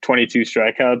got 22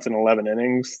 strikeouts in 11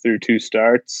 innings through 2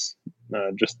 starts,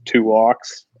 just 2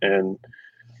 walks. And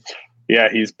yeah,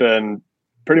 he's been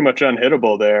pretty much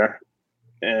unhittable there.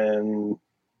 And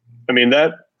I mean,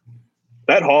 that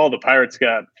haul the Pirates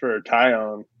got for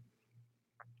Taillon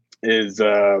is,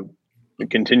 it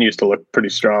continues to look pretty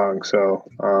strong. So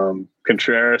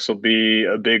Contreras will be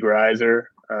a big riser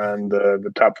on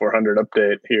the top 400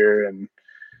 update here. And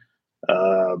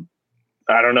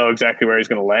I don't know exactly where he's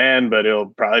going to land, but he'll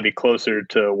probably be closer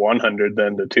to 100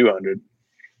 than to 200.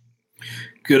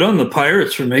 Good on the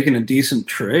Pirates for making a decent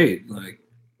trade. Like,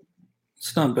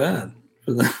 it's not bad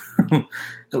for them.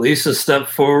 At least a step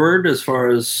forward as far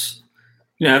as,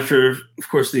 after, of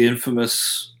course, the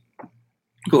infamous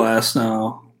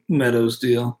Glasnow Meadows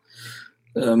deal.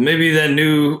 Maybe that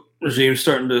new regime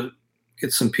starting to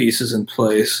get some pieces in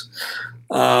place.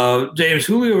 James,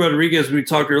 Julio Rodriguez, we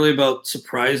talked earlier about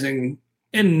surprising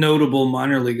and notable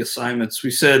minor league assignments.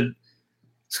 We said,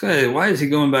 this guy, why is he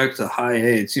going back to high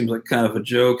A? It seems like kind of a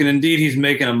joke. And indeed, he's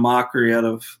making a mockery out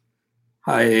of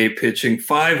high A pitching.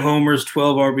 5 homers,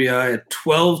 12 RBI at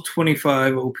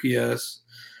 1225 OPS.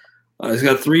 He's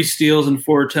got 3 steals and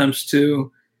 4 attempts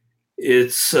too.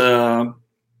 It's a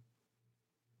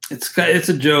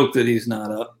joke that he's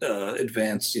not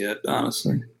advanced yet,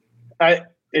 honestly.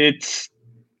 It's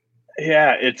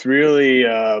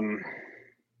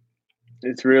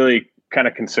really kind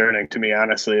of concerning to me,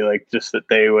 honestly, like just that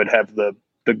they would have the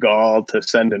gall to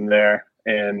send him there.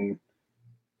 And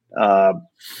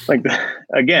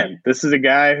again, this is a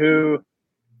guy who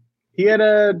he had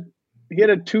a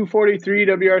 243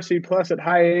 WRC plus at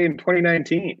high A in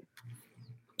 2019.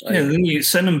 Yeah, then you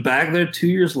send him back there 2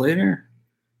 years later.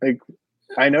 Like,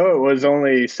 I know it was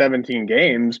only 17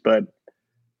 games, but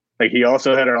like he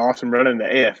also had an awesome run in the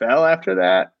AFL after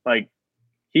that. Like,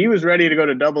 he was ready to go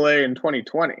to Double A in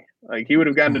 2020. Like, he would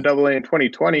have gotten to Double A in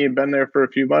 2020 and been there for a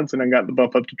few months and then got the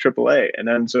bump up to Triple A. And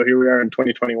then so here we are in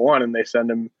 2021, and they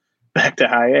send him back to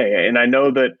High A. And I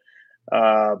know that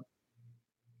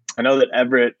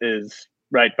Everett is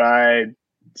right by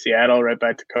Seattle, right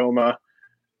by Tacoma,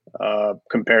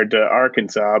 compared to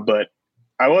Arkansas, but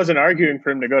I wasn't arguing for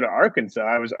him to go to Arkansas.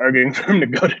 I was arguing for him to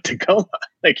go to Tacoma.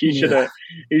 Like, he should have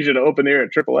opened there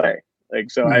at AAA. Like,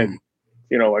 so I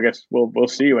guess we'll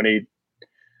see when he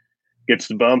gets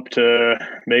the bump to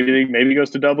maybe he goes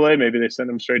to AA. Maybe they send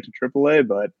him straight to AAA.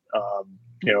 But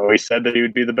he said that he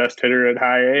would be the best hitter at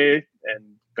high A,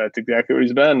 and that's exactly what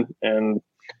he's been. And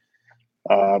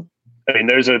I mean,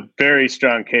 there's a very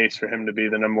strong case for him to be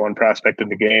the number 1 prospect in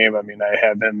the game. I mean,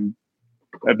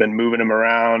 I've been moving him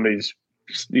around. He's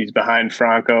behind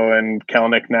Franco and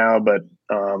Kelenic now, but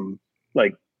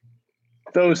like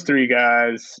those 3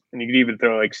 guys, and you could even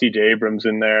throw like CJ Abrams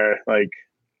in there, like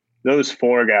those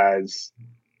 4 guys,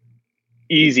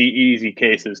 easy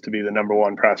cases to be the number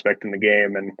 1 prospect in the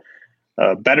game, and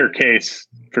a better case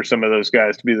for some of those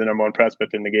guys to be the number 1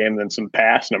 prospect in the game than some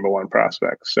past number 1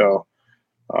 prospects. So,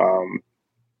 for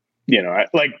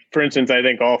instance, I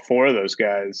think all 4 of those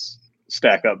guys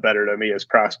stack up better to me as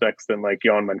prospects than like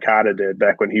Yoan Moncada did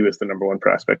back when he was the number 1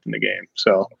 prospect in the game.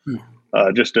 So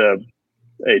just a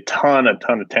ton of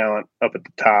talent up at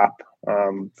the top.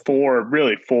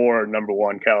 4 number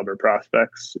 1 caliber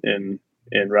prospects in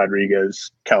in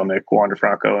Rodriguez, Kelenic, Wander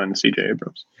Franco, and CJ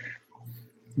Abrams.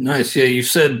 Nice. Yeah, you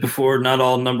said before not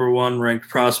all number one ranked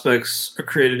prospects are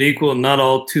created equal, and not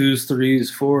all 2s, 3s,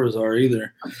 4s are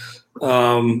either.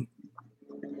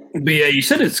 But yeah, you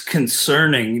said it's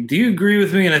concerning. Do you agree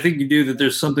with me? And I think you do, that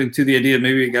there's something to the idea of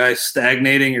maybe a guy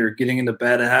stagnating or getting into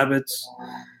bad habits.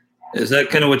 Is that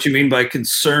kind of what you mean by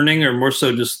concerning, or more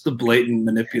so just the blatant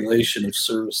manipulation of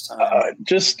service time?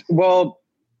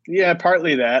 Yeah,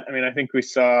 partly that. I mean, I think we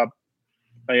saw.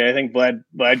 I think Vlad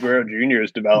Guerrero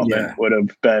Jr.'s development would have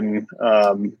been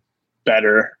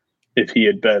better if he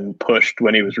had been pushed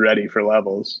when he was ready for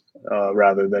levels,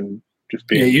 rather than just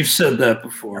being. Yeah, you've said that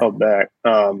before. Held back.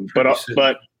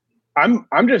 But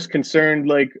I'm just concerned.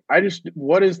 Like,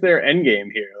 what is their end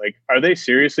game here? Like, are they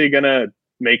seriously gonna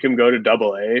make him go to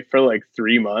AA for like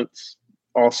 3 months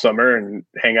all summer and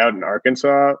hang out in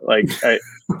Arkansas? Like,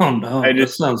 oh no, that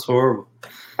sounds horrible.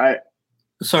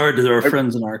 Sorry to our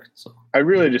friends in Arkansas. I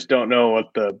really just don't know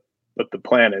what the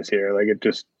plan is here. Like, it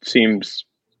just seems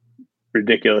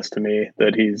ridiculous to me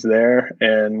that he's there.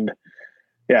 And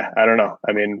yeah, I don't know.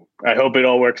 I mean, I hope it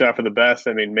all works out for the best.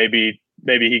 I mean, maybe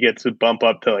he gets a bump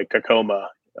up to like Tacoma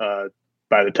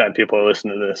by the time people are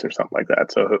listening to this or something like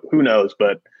that. So who knows?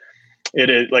 But it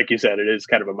is, like you said, it is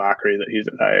kind of a mockery that he's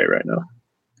at high A right now.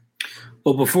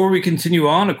 Well, before we continue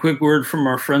on, a quick word from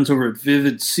our friends over at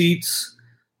Vivid Seats.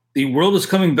 The world is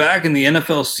coming back and the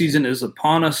NFL season is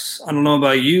upon us. I don't know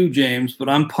about you, James, but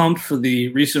I'm pumped for the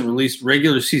recent released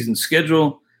regular season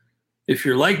schedule. If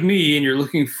you're like me and you're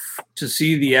looking to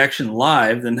see the action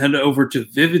live, then head over to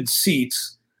Vivid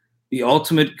Seats, the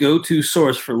ultimate go-to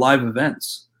source for live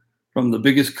events. From the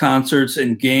biggest concerts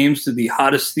and games to the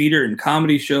hottest theater and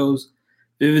comedy shows,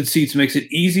 Vivid Seats makes it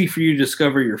easy for you to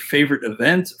discover your favorite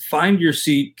event, find your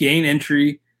seat, gain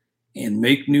entry, and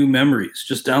make new memories.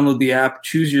 Just download the app,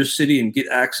 choose your city, and get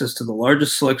access to the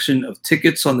largest selection of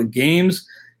tickets on the games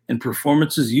and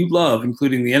performances you love,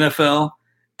 including the NFL,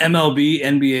 MLB,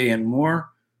 NBA, and more.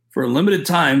 For a limited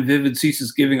time, Vivid Seats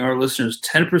is giving our listeners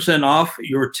 10% off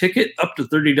your ticket, up to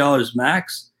 $30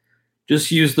 max.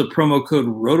 Just use the promo code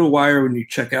ROTOWIRE when you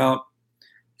check out.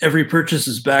 Every purchase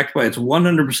is backed by its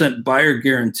 100% buyer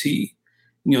guarantee.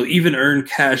 And you'll even earn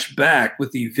cash back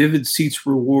with the Vivid Seats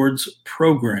Rewards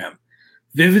program.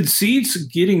 Vivid Seats,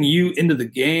 getting you into the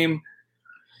game.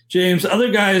 James,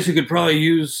 other guys who could probably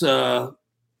use a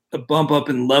bump up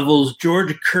in levels,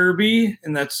 George Kirby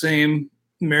in that same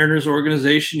Mariners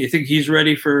organization. You think he's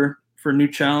ready for a new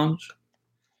challenge?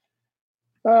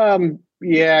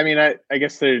 Yeah, I mean, I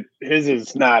guess his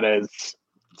is not as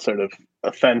sort of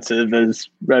offensive as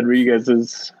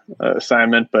Rodriguez's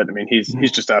assignment, but I mean,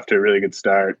 he's just off to a really good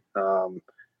start.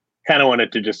 Kind of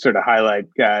wanted to just sort of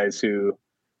highlight guys who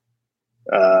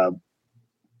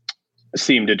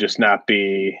seem to just not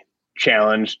be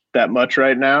challenged that much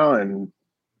right now, and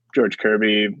George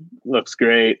Kirby looks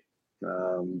great.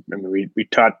 I mean, we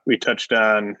touched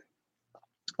on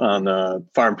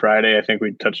Farm Friday. I think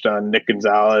we touched on Nick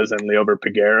Gonzalez and Liober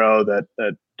Peguero,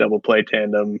 that double play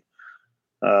tandem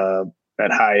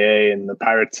at high A in the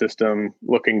Pirate system,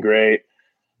 looking great.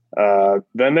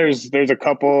 Then there's a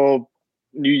couple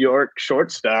New York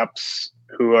shortstops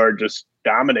who are just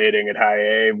dominating at high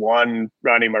A. One,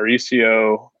 Ronnie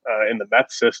Mauricio in the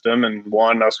Mets system, and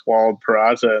one, Oswald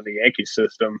Peraza in the Yankees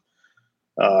system.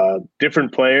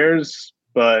 Different players,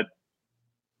 but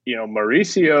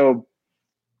Mauricio,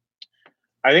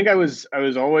 I think I was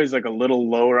always like a little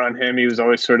lower on him. He was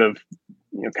always sort of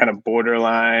kind of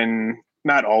borderline,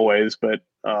 not always, but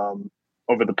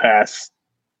over the past,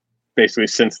 basically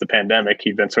since the pandemic,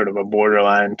 he'd been sort of a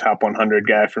borderline top 100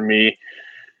 guy for me,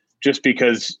 just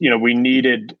because we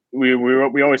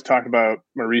always talk about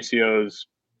Mauricio's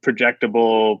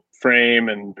projectable frame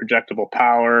and projectable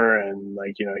power, and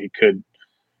he could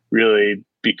really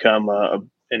become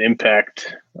an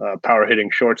impact power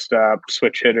hitting shortstop,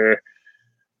 switch hitter.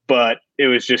 But it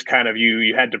was just kind of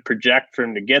you had to project for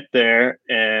him to get there,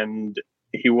 and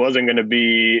he wasn't going to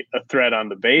be a threat on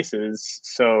the bases.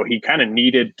 So he kind of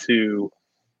needed to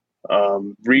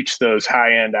reach those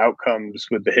high end outcomes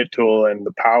with the hit tool and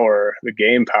the power, the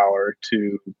game power,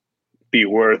 to be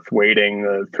worth waiting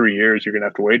the 3 years you're going to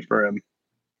have to wait for him.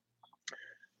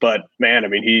 But man, I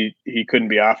mean, he couldn't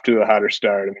be off to a hotter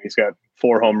start. I mean, he's got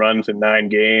 4 home runs in 9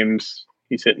 games.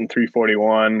 He's hitting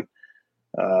 341,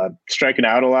 striking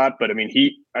out a lot. But I mean,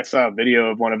 I saw a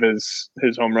video of one of his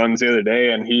home runs the other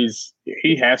day, and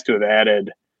he has to have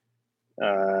added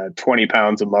 20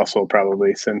 pounds of muscle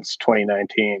probably since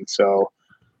 2019. So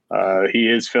he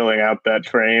is filling out that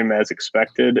frame as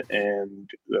expected, and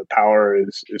the power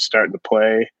is starting to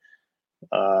play.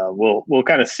 we'll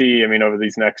kind of see. I mean, over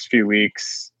these next few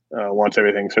weeks, once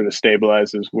everything sort of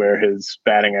stabilizes, where his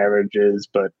batting average is.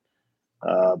 But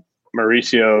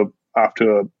Mauricio off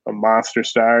to a monster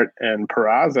start, and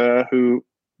Peraza, who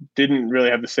didn't really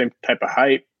have the same type of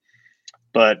hype,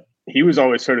 but he was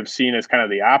always sort of seen as kind of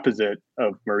the opposite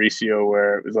of Mauricio,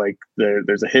 where it was like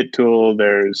there's a hit tool,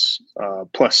 there's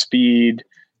plus speed.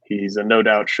 He's a no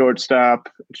doubt shortstop.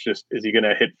 It's just, is he going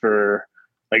to hit for,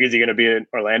 like, is he going to be an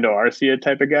Orlando Arcia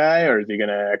type of guy, or is he going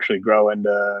to actually grow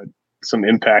into some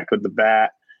impact with the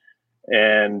bat?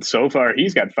 And so far,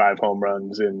 he's got 5 home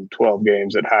runs in 12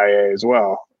 games at high A as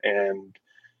well. And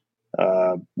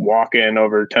walking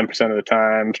over 10% of the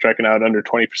time, striking out under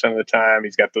 20% of the time.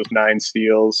 He's got those 9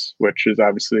 steals, which is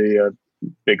obviously a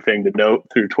big thing to note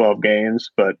through 12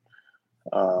 games. But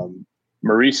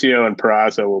Mauricio and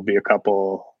Peraza will be a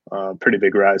couple pretty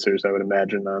big risers, I would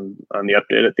imagine, on the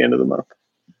update at the end of the month.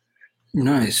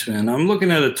 Nice, man. I'm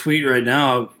looking at a tweet right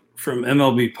now from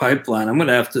MLB Pipeline. I'm going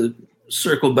to have to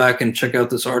circle back and check out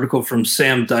this article from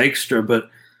Sam Dykstra, but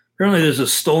apparently there's a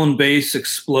stolen base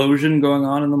explosion going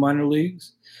on in the minor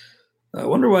leagues. I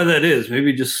wonder why that is.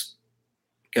 Maybe just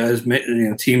guys,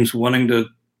 teams wanting to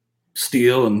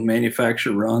steal and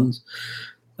manufacture runs.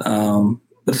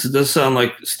 This does sound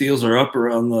like steals are up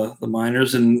around the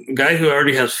minors. And a guy who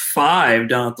already has 5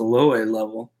 down at the low A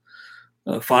level,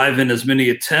 5 in as many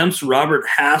attempts, Robert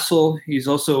Hassel. He's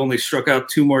also only struck out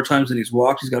 2 more times than he's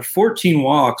walked. He's got 14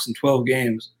 walks in 12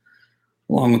 games,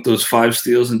 along with those 5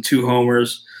 steals and 2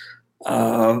 homers.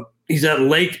 He's at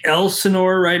Lake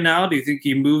Elsinore right now. Do you think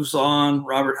he moves on,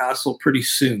 Robert Hassel, pretty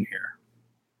soon here?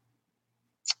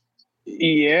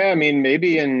 Yeah, I mean,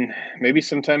 maybe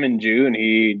sometime in June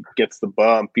he gets the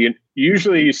bump.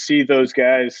 Usually you see those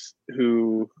guys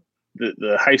who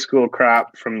the high school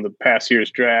crop from the past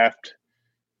year's draft,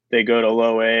 they go to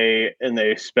low A and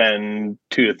they spend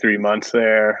 2 to 3 months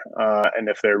there. And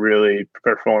if they're really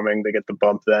performing, they get the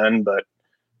bump then. But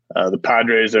the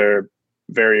Padres are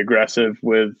very aggressive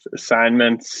with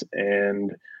assignments,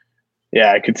 and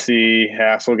yeah, I could see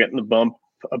Hassel getting the bump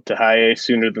up to high A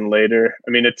sooner than later.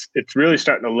 I mean, it's really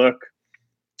starting to look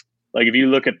like, if you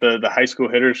look at the high school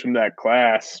hitters from that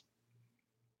class,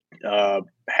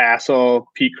 Hassel,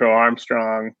 Pete Crow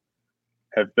Armstrong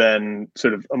have been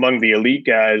sort of among the elite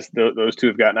guys. Those 2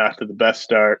 have gotten off to the best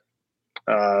start.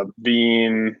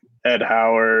 Bean, Ed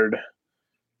Howard,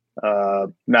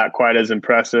 not quite as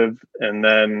impressive. And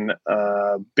then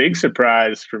big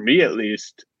surprise for me, at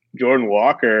least, Jordan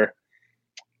Walker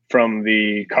from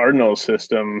the Cardinals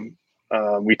system.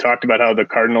 We talked about how the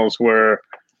Cardinals were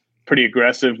pretty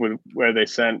aggressive with where they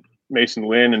sent Mason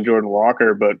Wynn and Jordan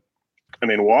Walker, but I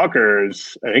mean,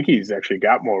 I think he's actually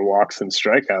got more walks than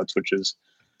strikeouts, which is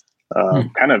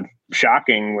kind of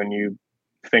shocking when you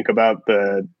think about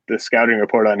the scouting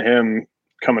report on him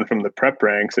coming from the prep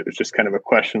ranks. It was just kind of a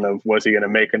question of, was he going to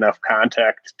make enough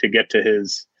contact to get to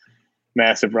his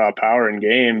massive raw power in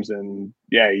games? And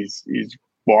yeah, he's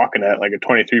walking at like a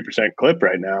 23% clip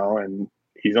right now, and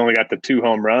he's only got the 2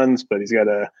 home runs, but he's got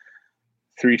a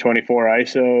 324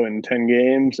 ISO in 10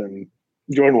 games. And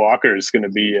Jordan Walker is going to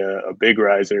be a big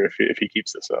riser if he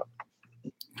keeps this up.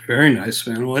 Very nice,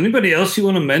 man. Well, anybody else you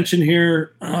want to mention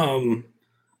here?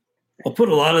 I'll put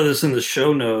a lot of this in the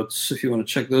show notes if you want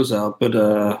to check those out. But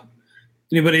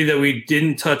anybody that we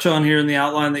didn't touch on here in the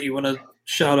outline that you want to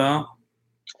shout out?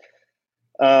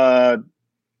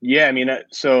 Yeah, I mean,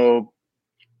 so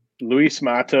Luis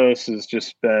Matos has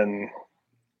just been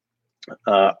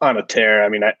on a tear. I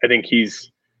mean, I think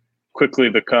he's quickly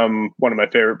become one of my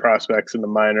favorite prospects in the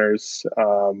minors.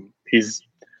 He's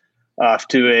off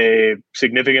to a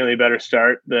significantly better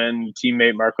start than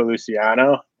teammate Marco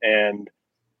Luciano. And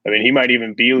I mean, he might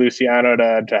even be Luciano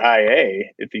to high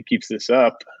A if he keeps this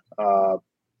up.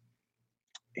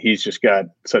 He's just got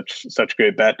such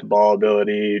great bat to ball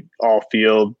ability, all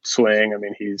field swing. I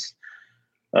mean, he's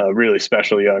a really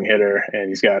special young hitter, and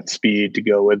he's got speed to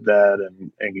go with that,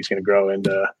 and he's going to grow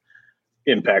into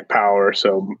impact power.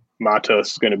 So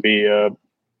Matos is going to be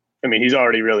I mean, he's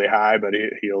already really high, but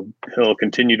he'll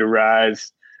continue to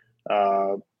rise.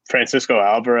 Francisco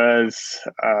Alvarez,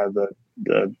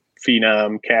 the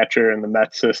phenom catcher in the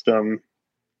Mets system,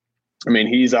 I mean,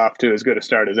 he's off to as good a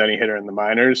start as any hitter in the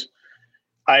minors.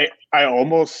 I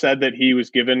almost said that he was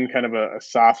given kind of a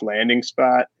soft landing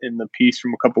spot in the piece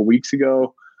from a couple weeks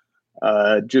ago,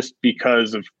 just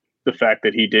because of the fact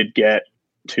that he did get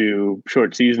to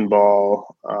short season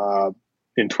ball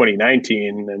in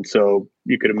 2019. And so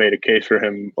you could have made a case for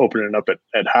him opening up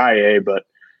at high A, but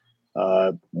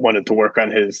wanted to work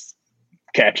on his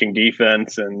catching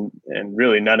defense, and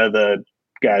really none of the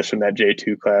guys from that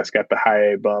J2 class got the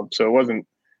high A bump. So it wasn't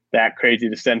that crazy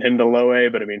to send him to low A,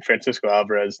 but I mean, Francisco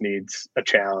Alvarez needs a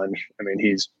challenge. I mean,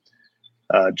 he's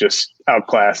just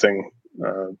outclassing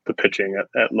the pitching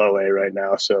at low A right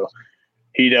now. So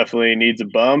he definitely needs a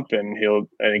bump, and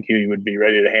I think he would be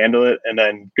ready to handle it. And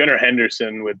then Gunnar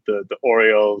Henderson with the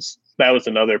Orioles, that was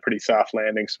another pretty soft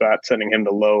landing spot, sending him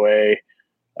to low A.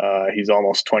 He's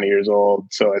almost 20 years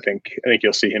old. So I think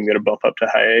you'll see him get a bump up to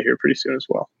high A here pretty soon as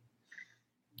well.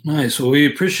 Nice. Well, we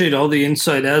appreciate all the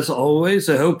insight as always.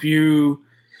 I hope your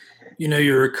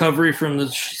recovery from the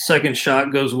second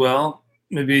shot goes well.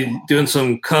 Maybe doing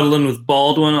some cuddling with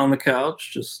Baldwin on the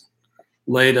couch, just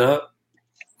laid up.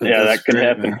 But yeah, that could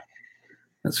happen. Man.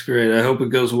 That's great. I hope it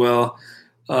goes well.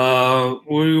 We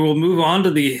will move on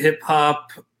to the hip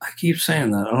hop. I keep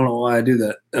saying that. I don't know why I do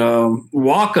that.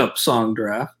 Walk-up song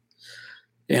draft.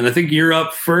 And I think you're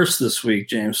up first this week,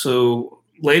 James. So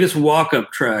latest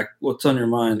walk-up track. What's on your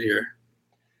mind here?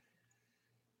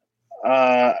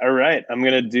 All right. I'm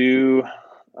going to do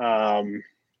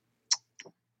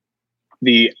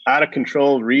the Out of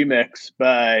Control remix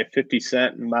by 50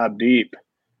 Cent and Mobb Deep.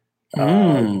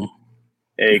 A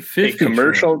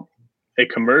commercial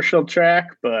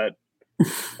track, but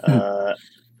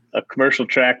a commercial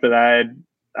track that I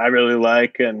really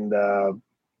like, and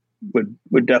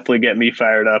would definitely get me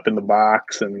fired up in the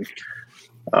box. And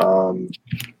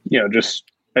just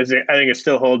I think it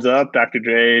still holds up. Dr.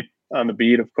 Dre on the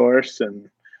beat, of course, and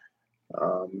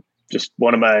just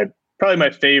one of probably my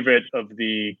favorite of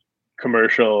the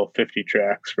commercial 50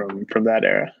 tracks from that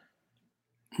era.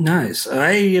 Nice.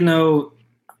 I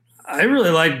really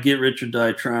like Get Rich or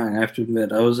Die Trying. I have to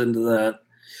admit, I was into that,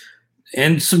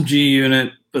 and some G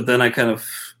Unit. But then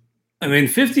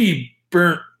 50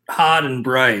 burnt hot and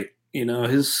bright.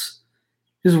 His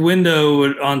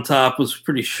window on top was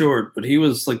pretty short, but he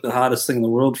was like the hottest thing in the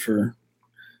world for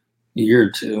a year or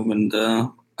two. And I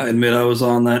admit I was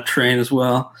on that train as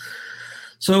well.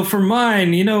 So for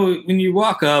mine, when you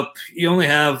walk up, you only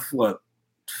have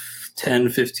 10,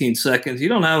 15 seconds. You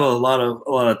don't have a lot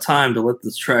of time to let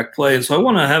this track play. And so I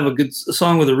want to have a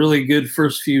song with a really good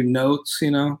first few notes,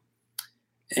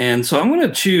 And so I'm going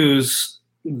to choose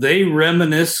They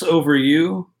Reminisce Over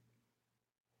You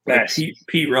by Nice.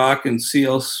 Pete Rock and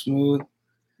CL Smooth.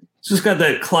 It's just got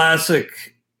that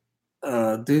classic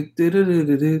to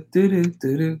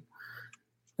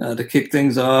kick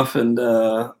things off. And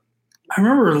I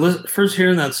remember first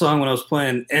hearing that song when I was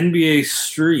playing NBA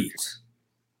Street,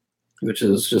 which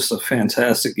is just a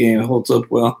fantastic game. It holds up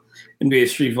well. NBA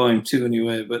Street Volume 2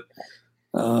 anyway. But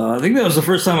I think that was the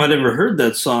first time I'd ever heard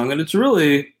that song. And it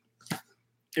really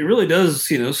does,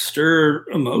 stir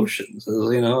emotions.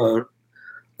 A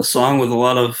song with a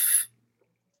lot of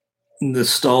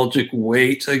nostalgic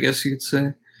weight, I guess you could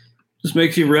say. Just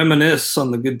makes you reminisce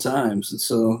on the good times. And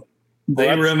so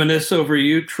They Reminisce Over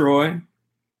You, Troy.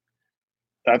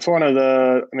 That's one of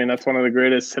the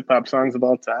greatest hip hop songs of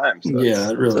all time. So yeah,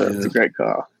 it really is. It's a great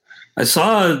call. I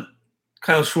saw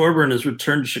Kyle Schwarber in his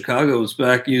return to Chicago was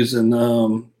back using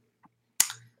Thuggish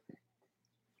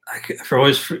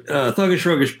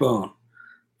Ruggish Bone.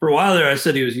 For a while there, I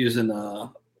said he was using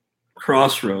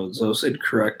Crossroads. I was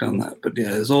incorrect on that, but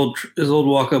yeah, his old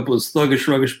walk up was Thuggish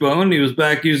Ruggish Bone. He was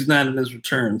back using that in his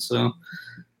return. So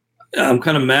I'm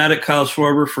kind of mad at Kyle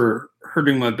Schwarber for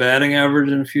hurting my batting average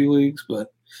in a few leagues,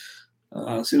 but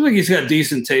it seems like he's got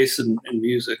decent taste in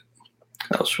music.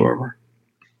 Kyle Schwarber.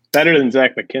 Better than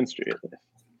Zach McKinstry, at least.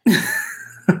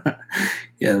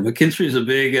 Yeah, McKinstry's a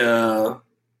big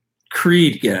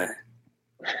Creed guy,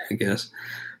 I guess.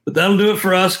 But that'll do it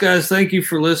for us, guys. Thank you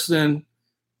for listening.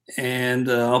 And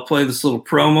I'll play this little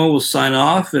promo. We'll sign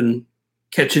off and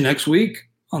catch you next week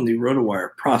on the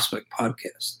RotoWire Prospect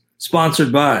Podcast,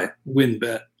 sponsored by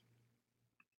WynnBET.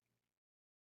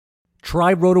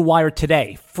 Try RotoWire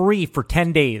today, free for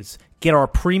 10 days. Get our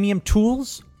premium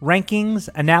tools, rankings,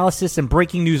 analysis, and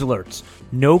breaking news alerts.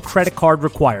 No credit card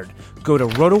required. Go to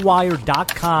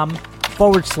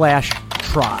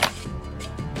rotowire.com/try.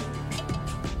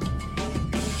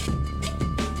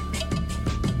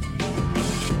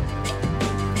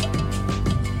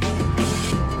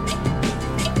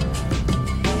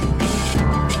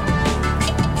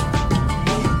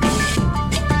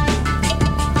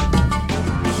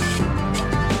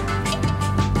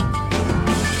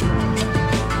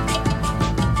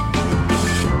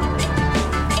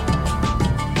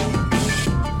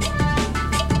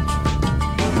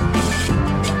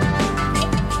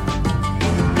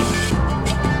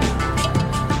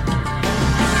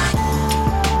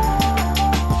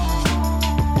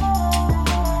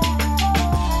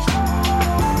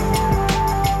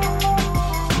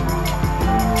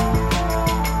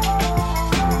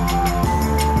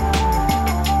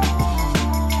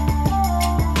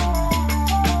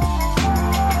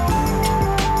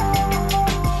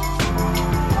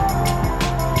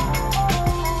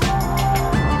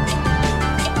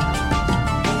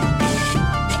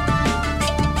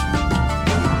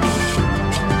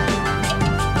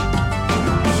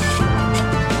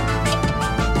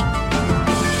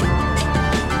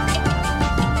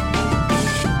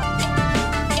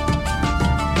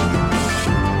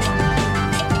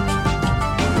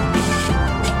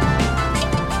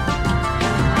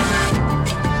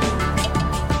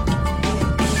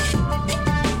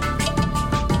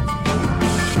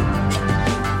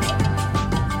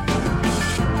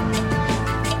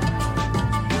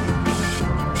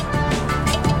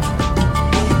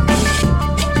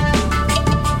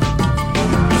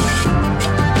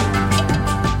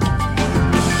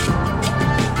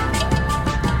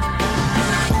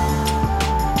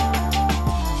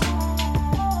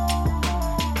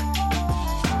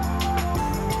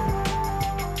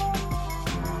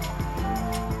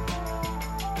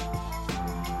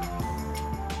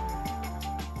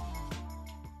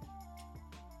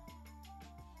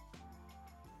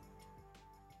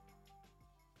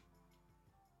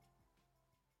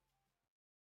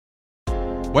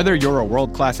 Whether you're a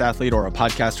world-class athlete or a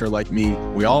podcaster like me,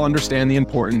 we all understand the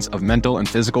importance of mental and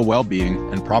physical well-being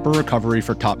and proper recovery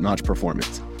for top-notch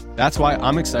performance. That's why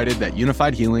I'm excited that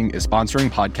Unified Healing is sponsoring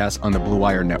podcasts on the Blue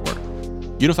Wire Network.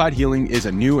 Unified Healing is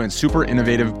a new and super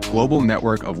innovative global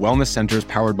network of wellness centers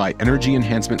powered by Energy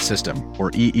Enhancement System,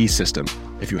 or EE System.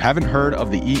 If you haven't heard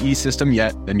of the EE System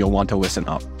yet, then you'll want to listen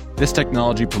up. This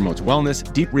technology promotes wellness,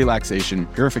 deep relaxation,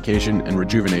 purification, and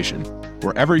rejuvenation.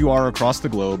 Wherever you are across the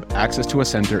globe, access to a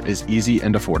center is easy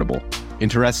and affordable.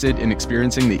 Interested in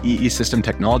experiencing the EE System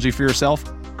technology for yourself?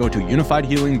 Go to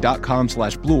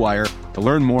unifiedhealing.com/bluewire to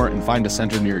learn more and find a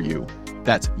center near you.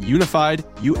 That's unified,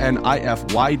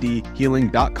 UNIFYD,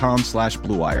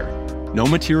 healing.com/bluewire. No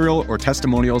material or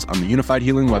testimonials on the Unified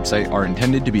Healing website are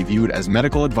intended to be viewed as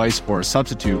medical advice or a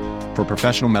substitute for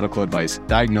professional medical advice,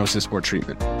 diagnosis, or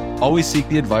treatment. Always seek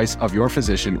the advice of your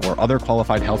physician or other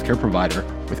qualified healthcare provider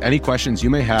with any questions you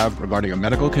may have regarding a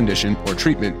medical condition or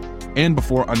treatment and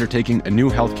before undertaking a new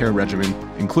healthcare regimen,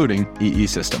 including EE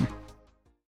System.